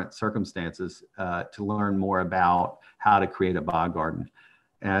our current circumstances to learn more about how to create a bog garden.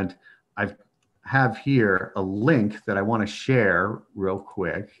 And I have here a link that I want to share real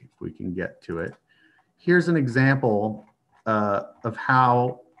quick, if we can get to it. Here's an example of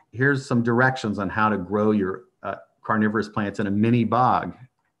how, here's some directions on how to grow your carnivorous plants in a mini bog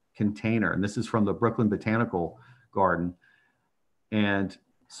container. And this is from the Brooklyn Botanical Garden. And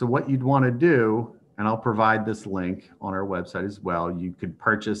so what you'd want to do, and I'll provide this link on our website as well. You could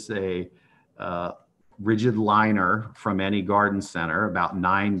purchase a rigid liner from any garden center, about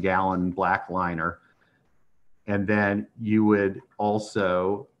 9-gallon black liner. And then you would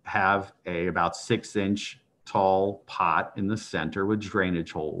also have a about 6-inch tall pot in the center with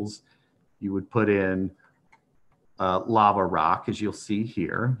drainage holes. You would put in lava rock, as you'll see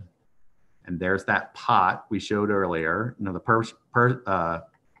here. And there's that pot we showed earlier. Now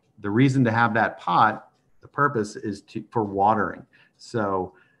the reason to have that pot, the purpose is for watering.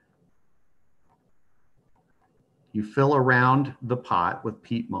 So you fill around the pot with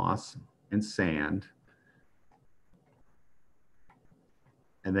peat moss and sand.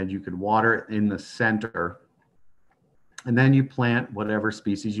 And then you could water it in the center. And then you plant whatever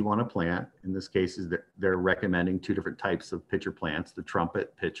species you want to plant. In this case, they're recommending 2 different types of pitcher plants. The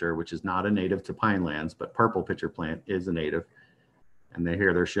trumpet pitcher, which is not a native to Pinelands, but purple pitcher plant is a native. And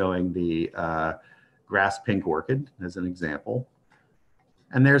here they're showing the grass pink orchid as an example.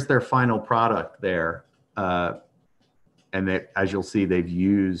 And there's their final product there. And as you'll see, they've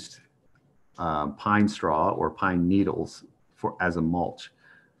used pine straw or pine needles as a mulch.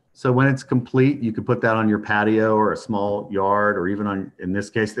 So when it's complete, you could put that on your patio or a small yard, or even on, in this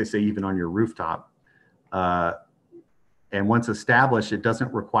case, they say even on your rooftop. And once established, it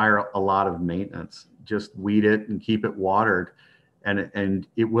doesn't require a lot of maintenance. Just weed it and keep it watered. And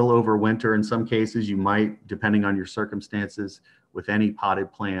it will overwinter. In some cases, you might, depending on your circumstances, with any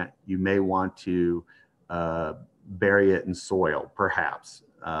potted plant, you may want to bury it in soil, perhaps.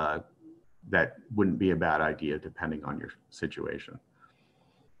 That wouldn't be a bad idea depending on your situation.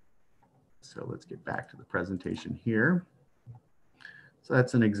 So let's get back to the presentation here. So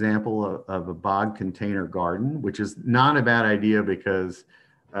that's an example of a bog container garden, which is not a bad idea because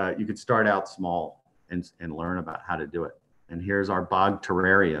you could start out small and learn about how to do it. And here's our bog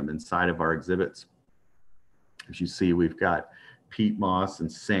terrarium inside of our exhibits. As you see, we've got peat moss and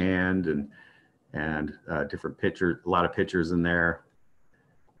sand and different pitchers, a lot of pitchers in there.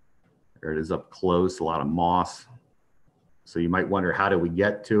 There it is up close, a lot of moss. So you might wonder, how do we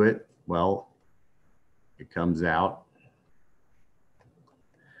get to it? Well, it comes out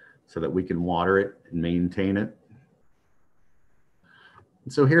so that we can water it and maintain it.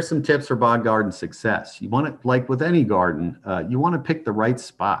 And so here's some tips for bog garden success. You want to, like with any garden, you want to pick the right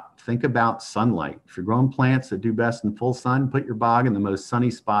spot. Think about sunlight. If you're growing plants that do best in full sun, put your bog in the most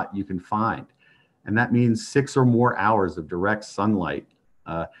sunny spot you can find. And that means 6 or more hours of direct sunlight.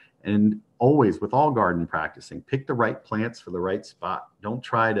 And always, with all garden practicing, pick the right plants for the right spot. Don't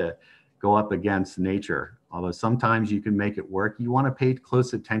try to go up against nature. Although sometimes you can make it work, you want to pay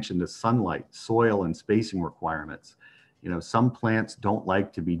close attention to sunlight, soil, and spacing requirements. You know, some plants don't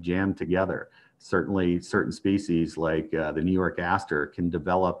like to be jammed together. Certainly, certain species like the New York aster can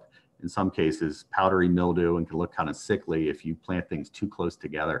develop, in some cases, powdery mildew and can look kind of sickly if you plant things too close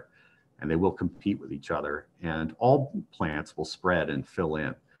together. And they will compete with each other. And all plants will spread and fill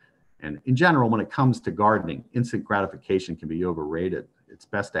in. And in general, when it comes to gardening, instant gratification can be overrated. It's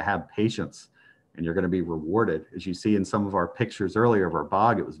best to have patience, and you're going to be rewarded. As you see in some of our pictures earlier of our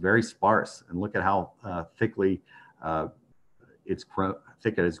bog, it was very sparse. And look at how thickly thick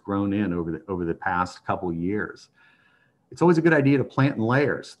it has grown in over the past couple years. It's always a good idea to plant in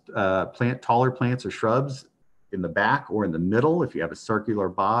layers. Plant taller plants or shrubs in the back or in the middle if you have a circular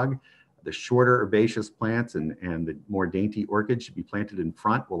bog. The shorter herbaceous plants and the more dainty orchids should be planted in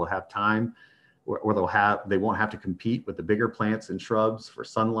front where they'll have time, or they won't have to compete with the bigger plants and shrubs for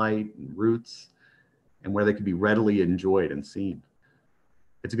sunlight and roots, and where they can be readily enjoyed and seen.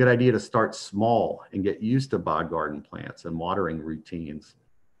 It's a good idea to start small and get used to bog garden plants and watering routines.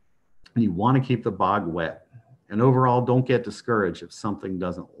 And you want to keep the bog wet. And overall, don't get discouraged if something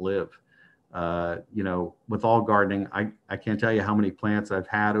doesn't live. You know, with all gardening, I can't tell you how many plants I've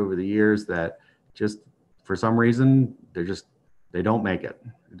had over the years that just, for some reason, they don't make it.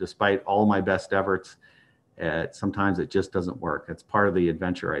 Despite all my best efforts, sometimes it just doesn't work. It's part of the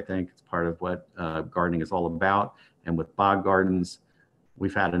adventure, I think. It's part of what gardening is all about. And with bog gardens,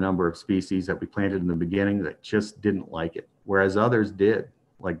 we've had a number of species that we planted in the beginning that just didn't like it, whereas others did.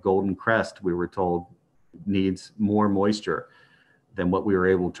 Like golden crest, we were told, needs more moisture than what we were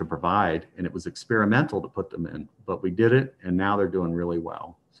able to provide. And it was experimental to put them in, but we did it, and now they're doing really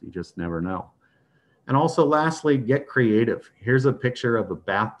well. So you just never know. And also, lastly, get creative. Here's a picture of a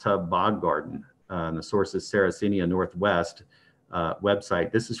bathtub bog garden. And the source is Sarracenia Northwest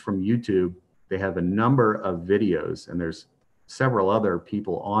website. This is from YouTube. They have a number of videos, and there's several other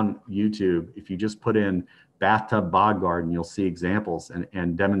people on YouTube. If you just put in bathtub bog garden, you'll see examples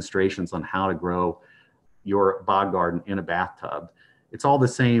and demonstrations on how to grow your bog garden in a bathtub. It's all the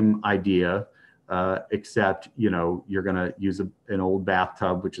same idea. except, you know, you're going to use an old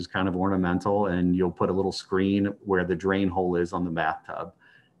bathtub, which is kind of ornamental, and you'll put a little screen where the drain hole is on the bathtub.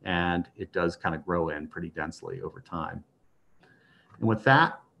 And it does kind of grow in pretty densely over time. And with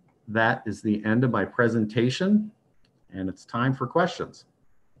that, that is the end of my presentation, and it's time for questions.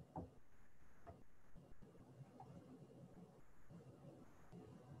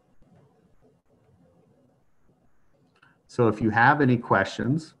 So if you have any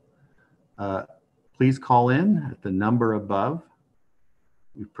questions, please call in at the number above.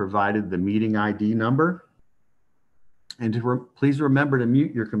 We've provided the meeting ID number. And please remember to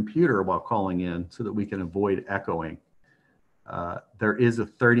mute your computer while calling in so that we can avoid echoing. There is a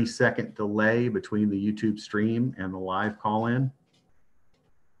 30-second delay between the YouTube stream and the live call-in.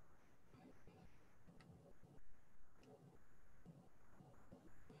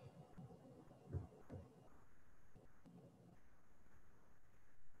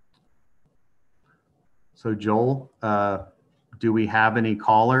 So Joel, do we have any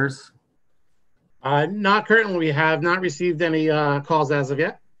callers? Not currently. We have not received any calls as of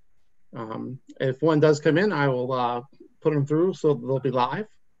yet. If one does come in, I will put them through so they'll be live.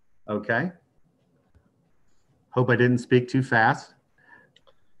 Okay. Hope I didn't speak too fast.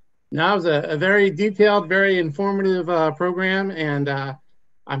 No, it was a very detailed, very informative program, and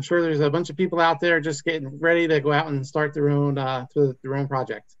I'm sure there's a bunch of people out there just getting ready to go out and start their own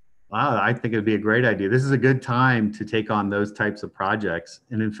project. Wow, I think it'd be a great idea. This is a good time to take on those types of projects.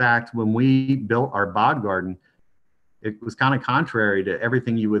 And in fact, when we built our bog garden, it was kind of contrary to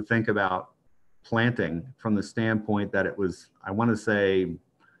everything you would think about planting, from the standpoint that it was, I want to say,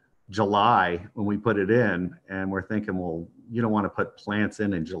 July when we put it in, and we're thinking, well, you don't want to put plants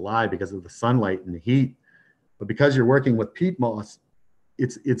in July because of the sunlight and the heat. But because you're working with peat moss,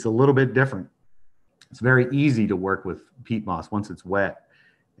 it's a little bit different. It's very easy to work with peat moss once it's wet.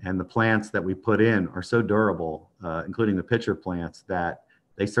 And the plants that we put in are so durable, including the pitcher plants, that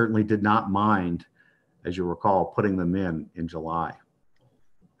they certainly did not mind, as you recall, putting them in July.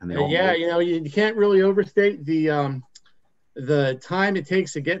 And they yeah, you know, you can't really overstate the time it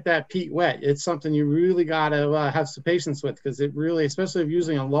takes to get that peat wet. It's something you really got to have some patience with, because it really, especially if you're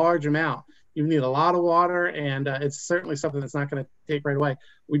using a large amount, you need a lot of water, and it's certainly something that's not going to take right away.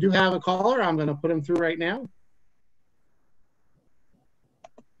 We do have a caller. I'm going to put him through right now.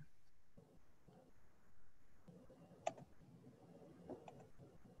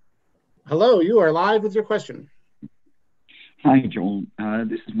 Hello, you are live with your question. Hi, Joel.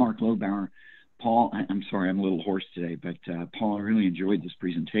 This is Mark Lobauer. Paul, I'm sorry, I'm a little hoarse today, but Paul, I really enjoyed this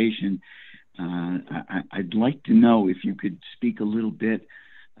presentation. I'd like to know if you could speak a little bit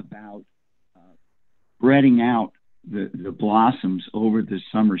about spreading out the blossoms over the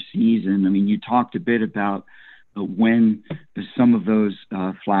summer season. I mean, you talked a bit about when some of those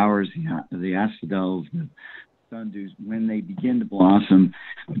flowers, the asphodels, the sundews, when they begin to blossom,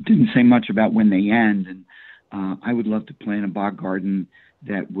 but didn't say much about when they end. And I would love to plant a bog garden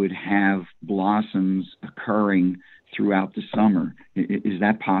that would have blossoms occurring throughout the summer. Is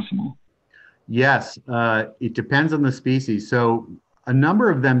that possible? Yes, it depends on the species. So a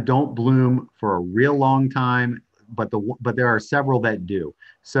number of them don't bloom for a real long time, but there are several that do.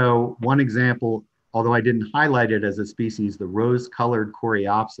 So one example, although I didn't highlight it as a species, the rose-colored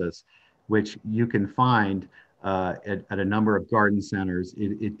coreopsis, which you can find at a number of garden centers.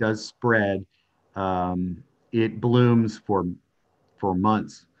 It does spread. It blooms for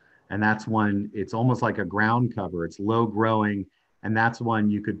months, and that's one, it's almost like a ground cover. It's low growing, and that's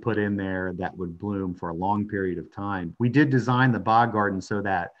one you could put in there that would bloom for a long period of time. We did design the bog garden so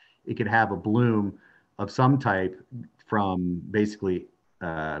that it could have a bloom of some type from basically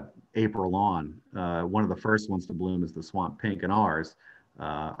April on. One of the first ones to bloom is the swamp pink in ours.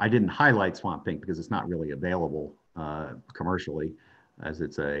 I didn't highlight swamp pink because it's not really available commercially, as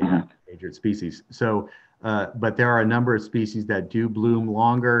it's a endangered species. So, but there are a number of species that do bloom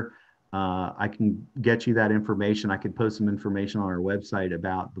longer. I can get you that information. I could post some information on our website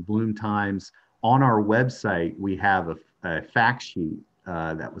about the bloom times. On our website, we have a fact sheet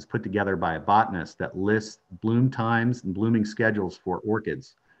that was put together by a botanist that lists bloom times and blooming schedules for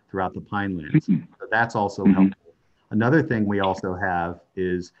orchids throughout the Pinelands. So that's also helpful. Another thing we also have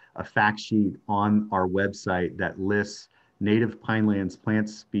is a fact sheet on our website that lists native Pinelands plant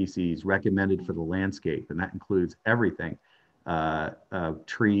species recommended for the landscape, and that includes everything,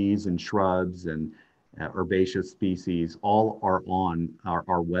 trees and shrubs and herbaceous species. All are on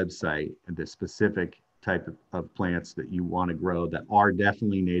our website, and the specific type of plants that you want to grow that are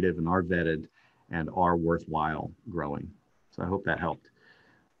definitely native and are vetted and are worthwhile growing. So I hope that helped.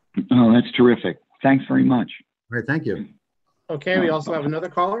 Oh, that's terrific. Thanks very much. All right, thank you. Okay, we also have another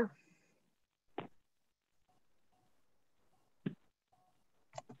caller.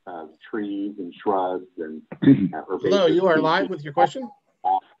 trees and shrubs and Hello, you are live with your question.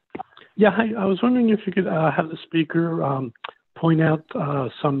 Yeah, hi. I was wondering if you could have the speaker point out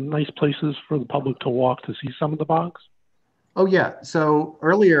some nice places for the public to walk to see some of the bogs. Oh yeah, so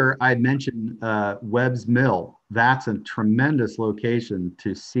earlier I mentioned Webb's Mill. That's a tremendous location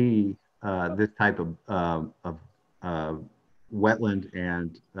to see this type of wetland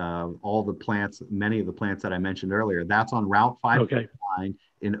and all the plants, many of the plants that I mentioned earlier. That's on Route 559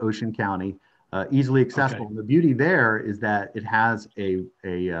 in Ocean County, easily accessible. And the beauty there is that it has a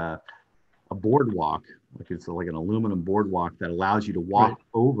boardwalk, like it's like an aluminum boardwalk that allows you to walk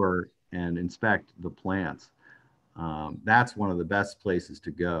over and inspect the plants. That's one of the best places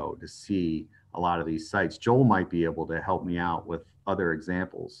to go to see a lot of these sites. Joel might be able to help me out with other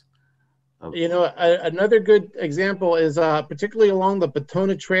examples. You know, another good example is particularly along the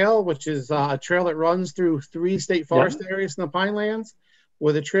Batona Trail, which is a trail that runs through 3 state forest areas in the Pinelands,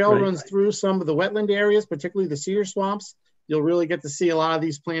 where the trail runs through some of the wetland areas, particularly the cedar swamps. You'll really get to see a lot of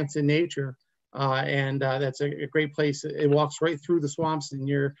these plants in nature. And that's a great place. It walks right through the swamps, and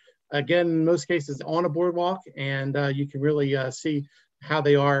you're, again, in most cases on a boardwalk, and you can really see how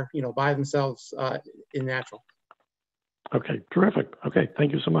they are, you know, by themselves in natural. Okay, terrific. Okay,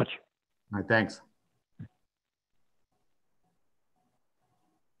 thank you so much. All right, thanks.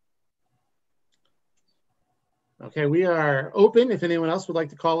 Okay, we are open. If anyone else would like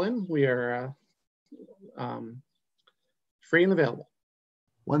to call in, we are free and available.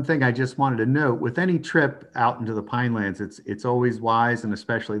 One thing I just wanted to note, with any trip out into the Pinelands, it's always wise, and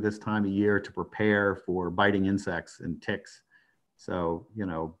especially this time of year, to prepare for biting insects and ticks. So, you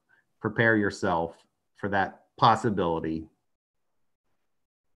know, prepare yourself for that possibility.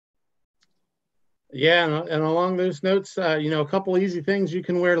 Yeah, and along those notes, you know, a couple easy things. You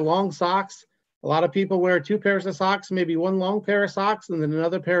can wear long socks. A lot of people wear 2 pairs of socks, maybe one long pair of socks, and then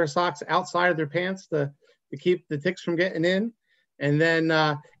another pair of socks outside of their pants to keep the ticks from getting in. And then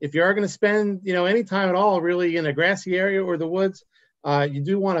if you are going to spend, you know, any time at all really in a grassy area or the woods, you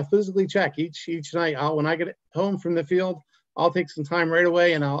do want to physically check each night. When I get home from the field, I'll take some time right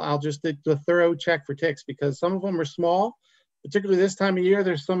away, and I'll just do a thorough check for ticks, because some of them are small. Particularly this time of year,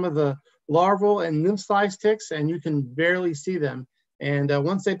 there's some of the larval and nymph-sized ticks, and you can barely see them. And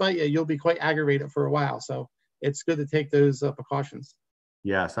once they bite you, you'll be quite aggravated for a while. So it's good to take those precautions.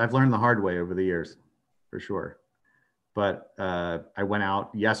 Yes, I've learned the hard way over the years, for sure. But I went out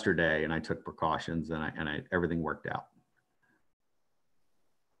yesterday and I took precautions, and everything worked out.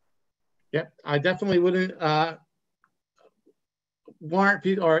 Yep, I definitely wouldn't warrant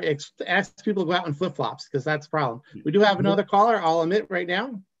people or ask people to go out in flip-flops, because that's a problem. We do have another caller. I'll admit right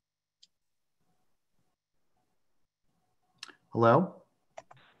now. Hello?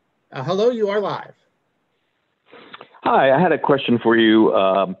 Hello, you are live. Hi, I had a question for you.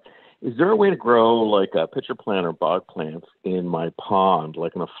 Is there a way to grow like a pitcher plant or bog plants in my pond,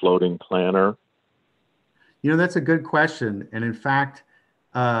 like in a floating planter? You know, that's a good question. And in fact,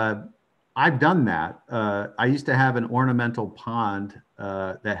 I've done that. I used to have an ornamental pond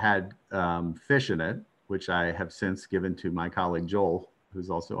that had fish in it, which I have since given to my colleague Joel, who's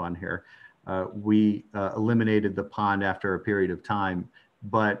also on here. We eliminated the pond after a period of time,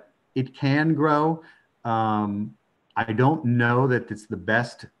 but it can grow. I don't know that it's the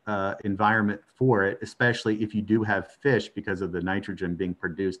best environment for it, especially if you do have fish, because of the nitrogen being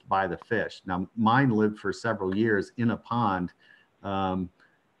produced by the fish. Now, mine lived for several years in a pond.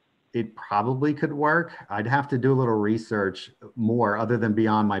 It probably could work. I'd have to do a little research more, other than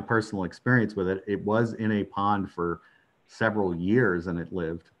beyond my personal experience with it. It was in a pond for several years and it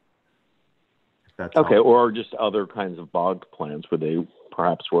lived. That's okay, or just other kinds of bog plants, would they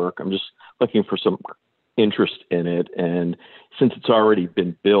perhaps work? I'm just looking for some interest in it, and since it's already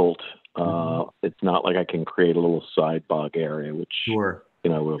been built, it's not like I can create a little side bog area, which sure, you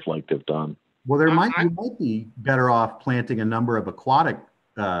know, I would have liked to have done. Well, you might be better off planting a number of aquatic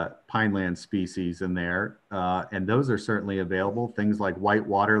pineland species in there, and those are certainly available. Things like white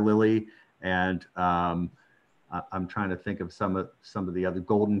water lily, and I'm trying to think of some of the other,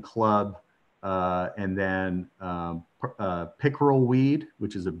 golden club, and then pickerel weed,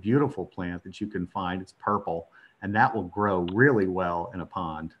 which is a beautiful plant that you can find. It's purple, and that will grow really well in a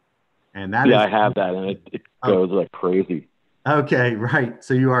pond. And that I have that, and it goes like crazy. Okay, right.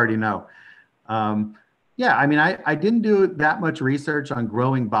 So you already know. Yeah, I mean, I didn't do that much research on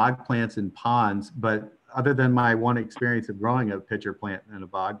growing bog plants in ponds, but other than my one experience of growing a pitcher plant in a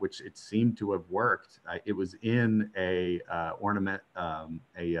bog, which it seemed to have worked, it was in a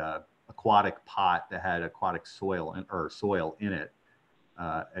aquatic pot that had aquatic soil in it,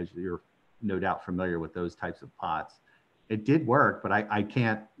 as you're no doubt familiar with those types of pots. it did work, but I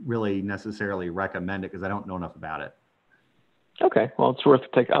can't really necessarily recommend it because I don't know enough about it. Okay, well, it's worth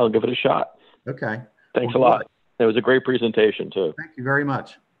I'll give it a shot. Okay. Thanks a lot. It was a great presentation too. Thank you very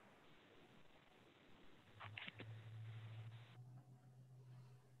much.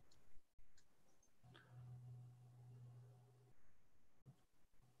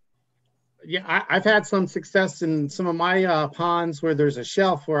 Yeah, I've had some success in some of my ponds where there's a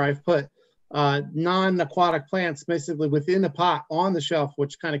shelf where I've put non-aquatic plants basically within a pot on the shelf,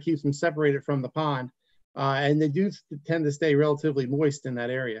 which kind of keeps them separated from the pond. And they do tend to stay relatively moist in that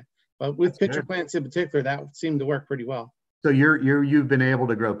area. But with pitcher plants in particular, that seemed to work pretty well. So you've been able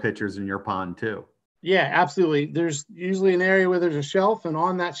to grow pitchers in your pond too? Yeah, absolutely. There's usually an area where there's a shelf, and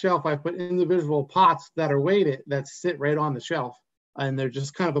on that shelf, I put individual pots that are weighted that sit right on the shelf, and they're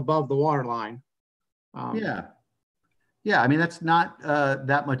just kind of above the water line. Yeah, I mean, that's not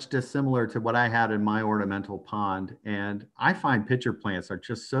that much dissimilar to what I had in my ornamental pond. And I find pitcher plants are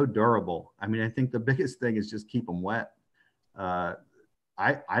just so durable. I mean, I think the biggest thing is just keep them wet. I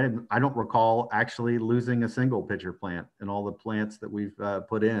don't recall actually losing a single pitcher plant in all the plants that we've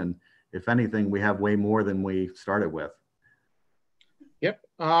put in. If anything, we have way more than we started with. Yep.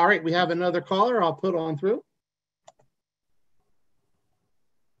 All right, we have another caller I'll put on through.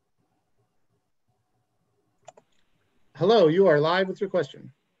 Hello, you are live with your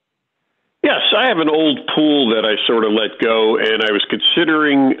question. Yes, I have an old pool that I sort of let go, and I was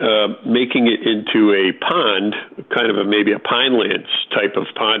considering making it into a pond, kind of maybe a Pinelands type of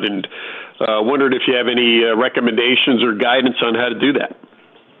pond, and wondered if you have any recommendations or guidance on how to do that.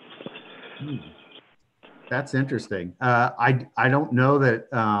 That's interesting. I don't know that,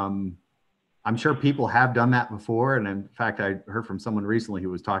 I'm sure people have done that before. And in fact, I heard from someone recently who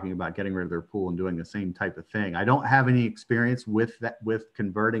was talking about getting rid of their pool and doing the same type of thing. I don't have any experience with that, with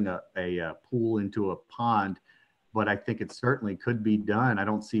converting a pool into a pond, but I think it certainly could be done. I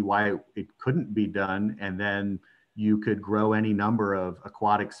don't see why it couldn't be done. And then you could grow any number of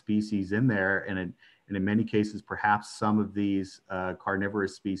aquatic species in there. And in many cases, perhaps some of these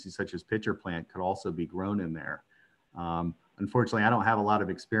carnivorous species, such as pitcher plant, could also be grown in there. Unfortunately, I don't have a lot of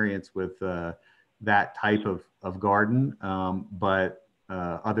experience with that type of garden, but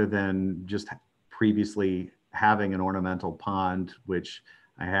other than just previously having an ornamental pond, which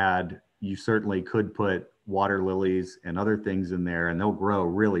I had, you certainly could put water lilies and other things in there, and they'll grow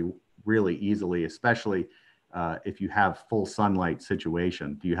really, really easily, especially if you have full sunlight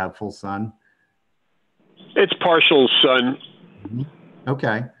situation. Do you have full sun? It's partial sun.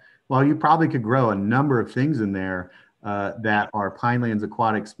 Okay. Well, you probably could grow a number of things in there that are Pinelands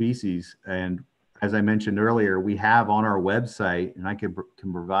aquatic species. And as I mentioned earlier, we have on our website, and I can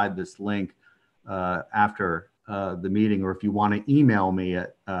provide this link after the meeting, or if you want to email me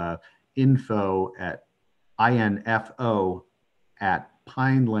at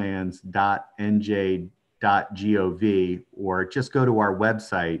info@pinelands.nj.gov, or just go to our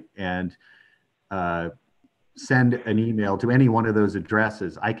website and send an email to any one of those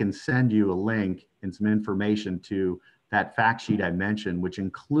addresses. I can send you a link and some information to that fact sheet I mentioned, which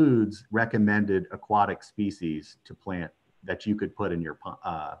includes recommended aquatic species to plant that you could put in your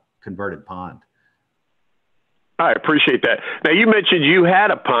converted pond. I appreciate that. Now, you mentioned you had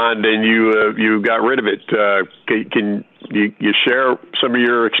a pond and you got rid of it. Can you share some of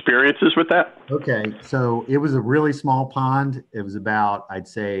your experiences with that? Okay, so it was a really small pond. It was about, I'd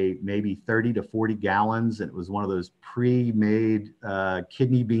say, maybe 30 to 40 gallons. And it was one of those pre-made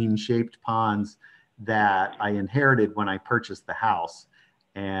kidney bean shaped ponds that I inherited when I purchased the house.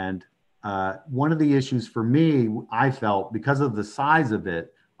 And one of the issues for me, I felt, because of the size of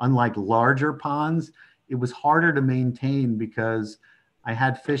it, unlike larger ponds, it was harder to maintain because I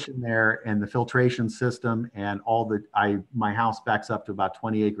had fish in there, and the filtration system and my house backs up to about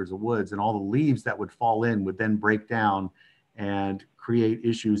 20 acres of woods, and all the leaves that would fall in would then break down and create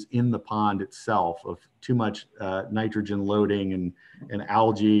issues in the pond itself of too much nitrogen loading and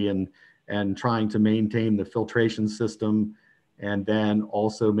algae and trying to maintain the filtration system. And then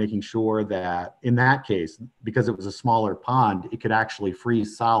also making sure that in that case, because it was a smaller pond, it could actually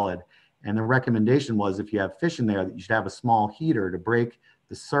freeze solid. And the recommendation was, if you have fish in there, that you should have a small heater to break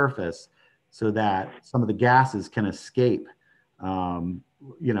the surface so that some of the gases can escape, under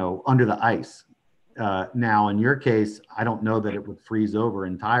the ice. Now, in your case, I don't know that it would freeze over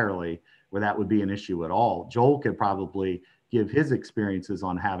entirely, where that would be an issue at all. Joel could probably give his experiences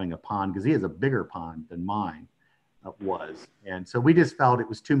on having a pond, because he has a bigger pond than mine was. And so we just felt it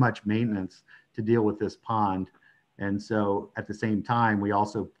was too much maintenance to deal with this pond. And so at the same time, we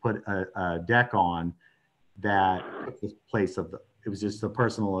also put a deck on that took the place of it was just a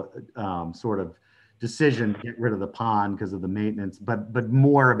personal sort of decision to get rid of the pond because of the maintenance, but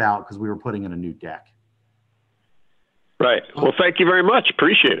more about because we were putting in a new deck. Right. Well, thank you very much.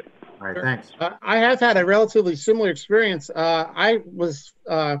 Appreciate it. All right, thanks. I have had a relatively similar experience. I was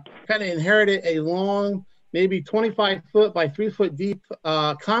kind of inherited a long, maybe 25 foot by 3 foot deep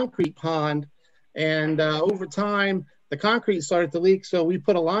concrete pond. And over time, the concrete started to leak. So we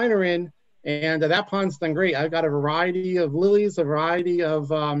put a liner in, and that pond's done great. I've got a variety of lilies, a variety of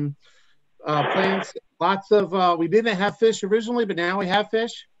plants, lots of, we didn't have fish originally, but now we have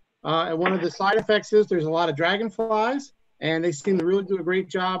fish. And one of the side effects is there's a lot of dragonflies, and they seem to really do a great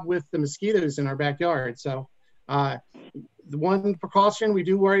job with the mosquitoes in our backyard. So the one precaution, we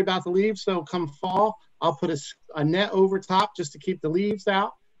do worry about the leaves. So come fall, I'll put a net over top just to keep the leaves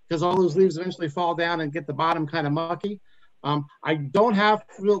out, because all those leaves eventually fall down and get the bottom kind of mucky. I don't have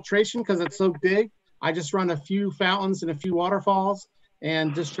filtration because it's so big. I just run a few fountains and a few waterfalls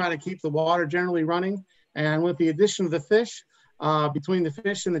and just try to keep the water generally running. And with the addition of the fish, between the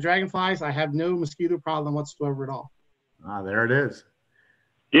fish and the dragonflies, I have no mosquito problem whatsoever at all. Ah, there it is.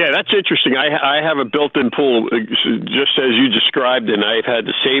 Yeah, that's interesting. I have a built-in pool, just as you described, and I've had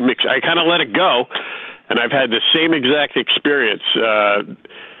the same. I kind of let it go, and I've had the same exact experience.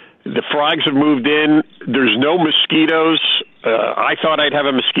 The frogs have moved in. There's no mosquitoes. I thought I'd have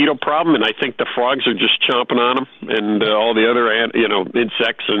a mosquito problem, and I think the frogs are just chomping on them and all the other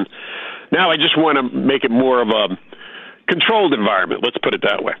insects. And now I just want to make it more of a controlled environment. Let's put it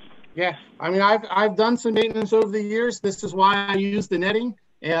that way. Yeah, I mean, I've done some maintenance over the years. This is why I use the netting.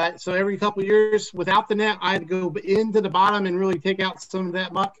 So every couple of years, without the net, I'd go into the bottom and really take out some of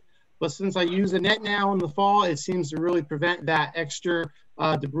that muck. But since I use a net now in the fall, it seems to really prevent that extra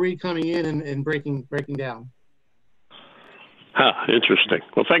debris coming in and breaking down. Huh, interesting.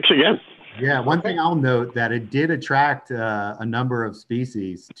 Well, thanks again. Yeah, one thing I'll note that it did attract a number of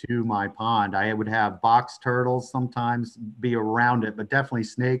species to my pond. I would have box turtles sometimes be around it, but definitely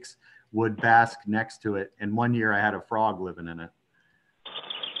snakes would bask next to it. And one year I had a frog living in it.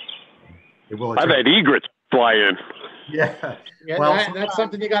 I've had egrets fly in. Yeah. Well, that's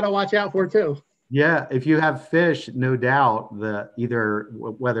something you got to watch out for too. Yeah, if you have fish, no doubt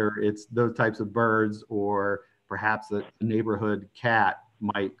whether it's those types of birds or perhaps a neighborhood cat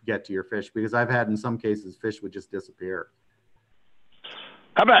might get to your fish, because I've had in some cases fish would just disappear.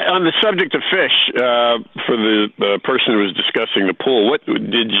 How about on the subject of fish, for the person who was discussing the pool, what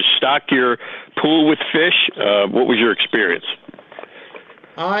did you stock your pool with fish? What was your experience?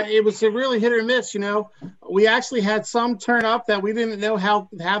 It was a really hit or miss. We actually had some turn up that we didn't know how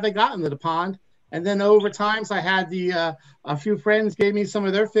they got into the pond. And then over times, I had a few friends gave me some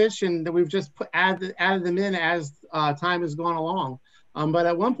of their fish, and we've just added them in as time has gone along. But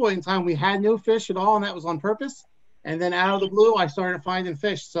at one point in time, we had no fish at all, and that was on purpose. And then out of the blue, I started finding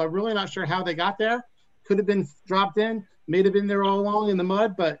fish. So I'm really not sure how they got there. Could have been dropped in, may have been there all along in the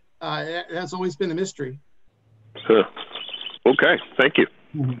mud, but that's always been a mystery. Huh. Okay, thank you.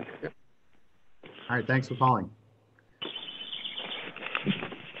 Yep. All right, thanks for calling.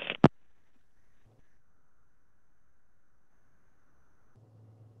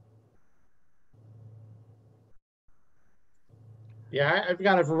 Yeah, I've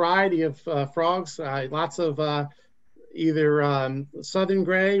got a variety of frogs, lots of either southern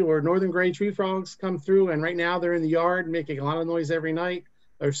gray or northern gray tree frogs come through, and right now they're in the yard making a lot of noise every night.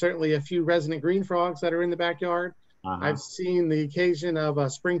 There's certainly a few resident green frogs that are in the backyard. I've seen the occasion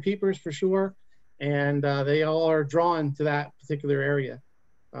of spring peepers for sure, and they all are drawn to that particular area.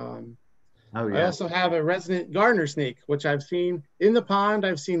 I also have a resident gardener snake, which I've seen in the pond,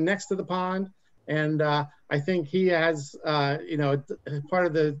 I've seen next to the pond, and I think he has, part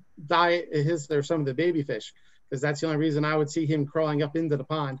of the diet there's some of the baby fish, because that's the only reason I would see him crawling up into the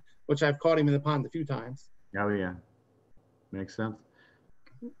pond, which I've caught him in the pond a few times. Oh yeah, makes sense.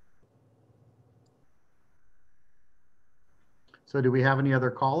 So do we have any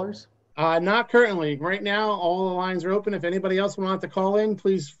other callers? Not currently. Right now, all the lines are open. If anybody else wants to call in,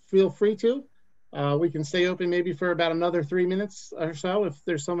 please feel free to. We can stay open maybe for about another 3 minutes or so if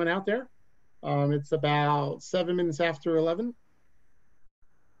there's someone out there. It's about 7 minutes after 11.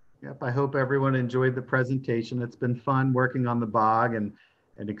 Yep, I hope everyone enjoyed the presentation. It's been fun working on the bog and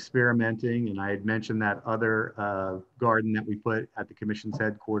experimenting. And I had mentioned that other garden that we put at the commission's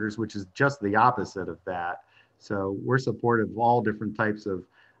headquarters, which is just the opposite of that. So we're supportive of all different types of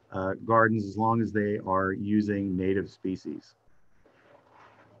gardens as long as they are using native species.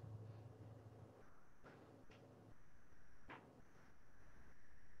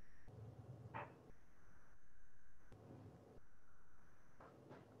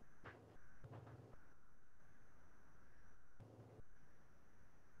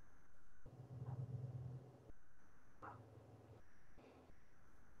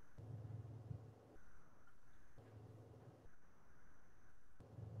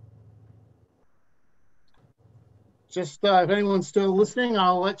 just if anyone's still listening,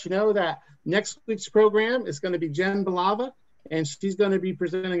 I'll let you know that next week's program is going to be Jen Balava, and she's going to be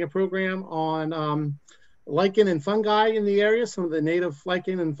presenting a program on lichen and fungi in the area, some of the native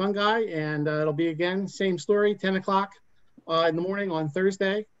lichen and fungi, and it'll be, again, same story, 10 o'clock in the morning on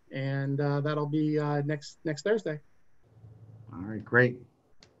Thursday, and that'll be next Thursday. All right, great.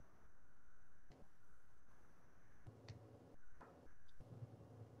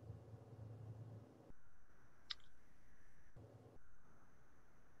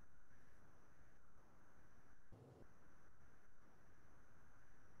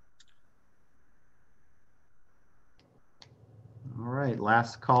 All right,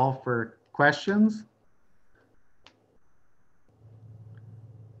 last call for questions.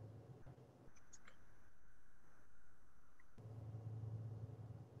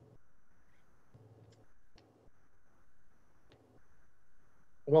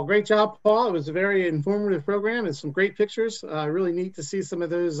 Well, great job, Paul. It was a very informative program and some great pictures. Really neat to see some of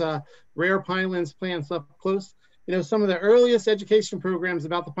those rare Pinelands plants up close. You know, some of the earliest education programs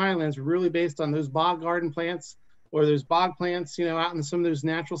about the Pinelands were really based on those bog garden plants or those bog plants, you know, out in some of those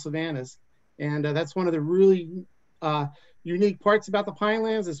natural savannas. And that's one of the really unique parts about the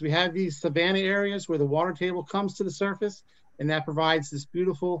Pinelands is we have these savanna areas where the water table comes to the surface, and that provides this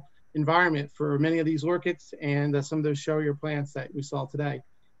beautiful environment for many of these orchids and some of those showier plants that we saw today.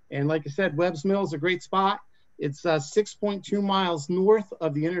 And like I said, Webb's Mill is a great spot. It's 6.2 miles north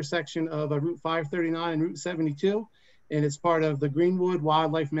of the intersection of Route 539 and Route 72, and it's part of the Greenwood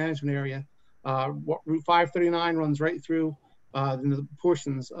Wildlife Management Area. Route 539 runs right through the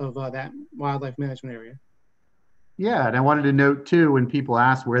portions of that wildlife management area. Yeah, and I wanted to note too, when people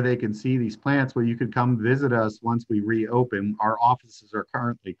ask where they can see these plants, well, you could come visit us once we reopen. Our offices are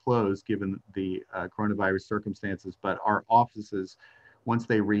currently closed given the coronavirus circumstances, but our offices, once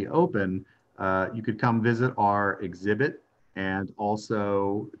they reopen, you could come visit our exhibit and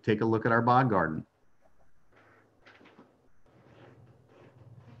also take a look at our bog garden.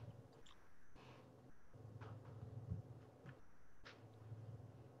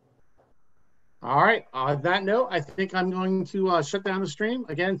 All right. On that note, I think I'm going to shut down the stream.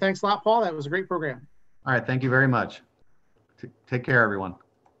 Again, thanks a lot, Paul. That was a great program. All right. Thank you very much. Take care, everyone.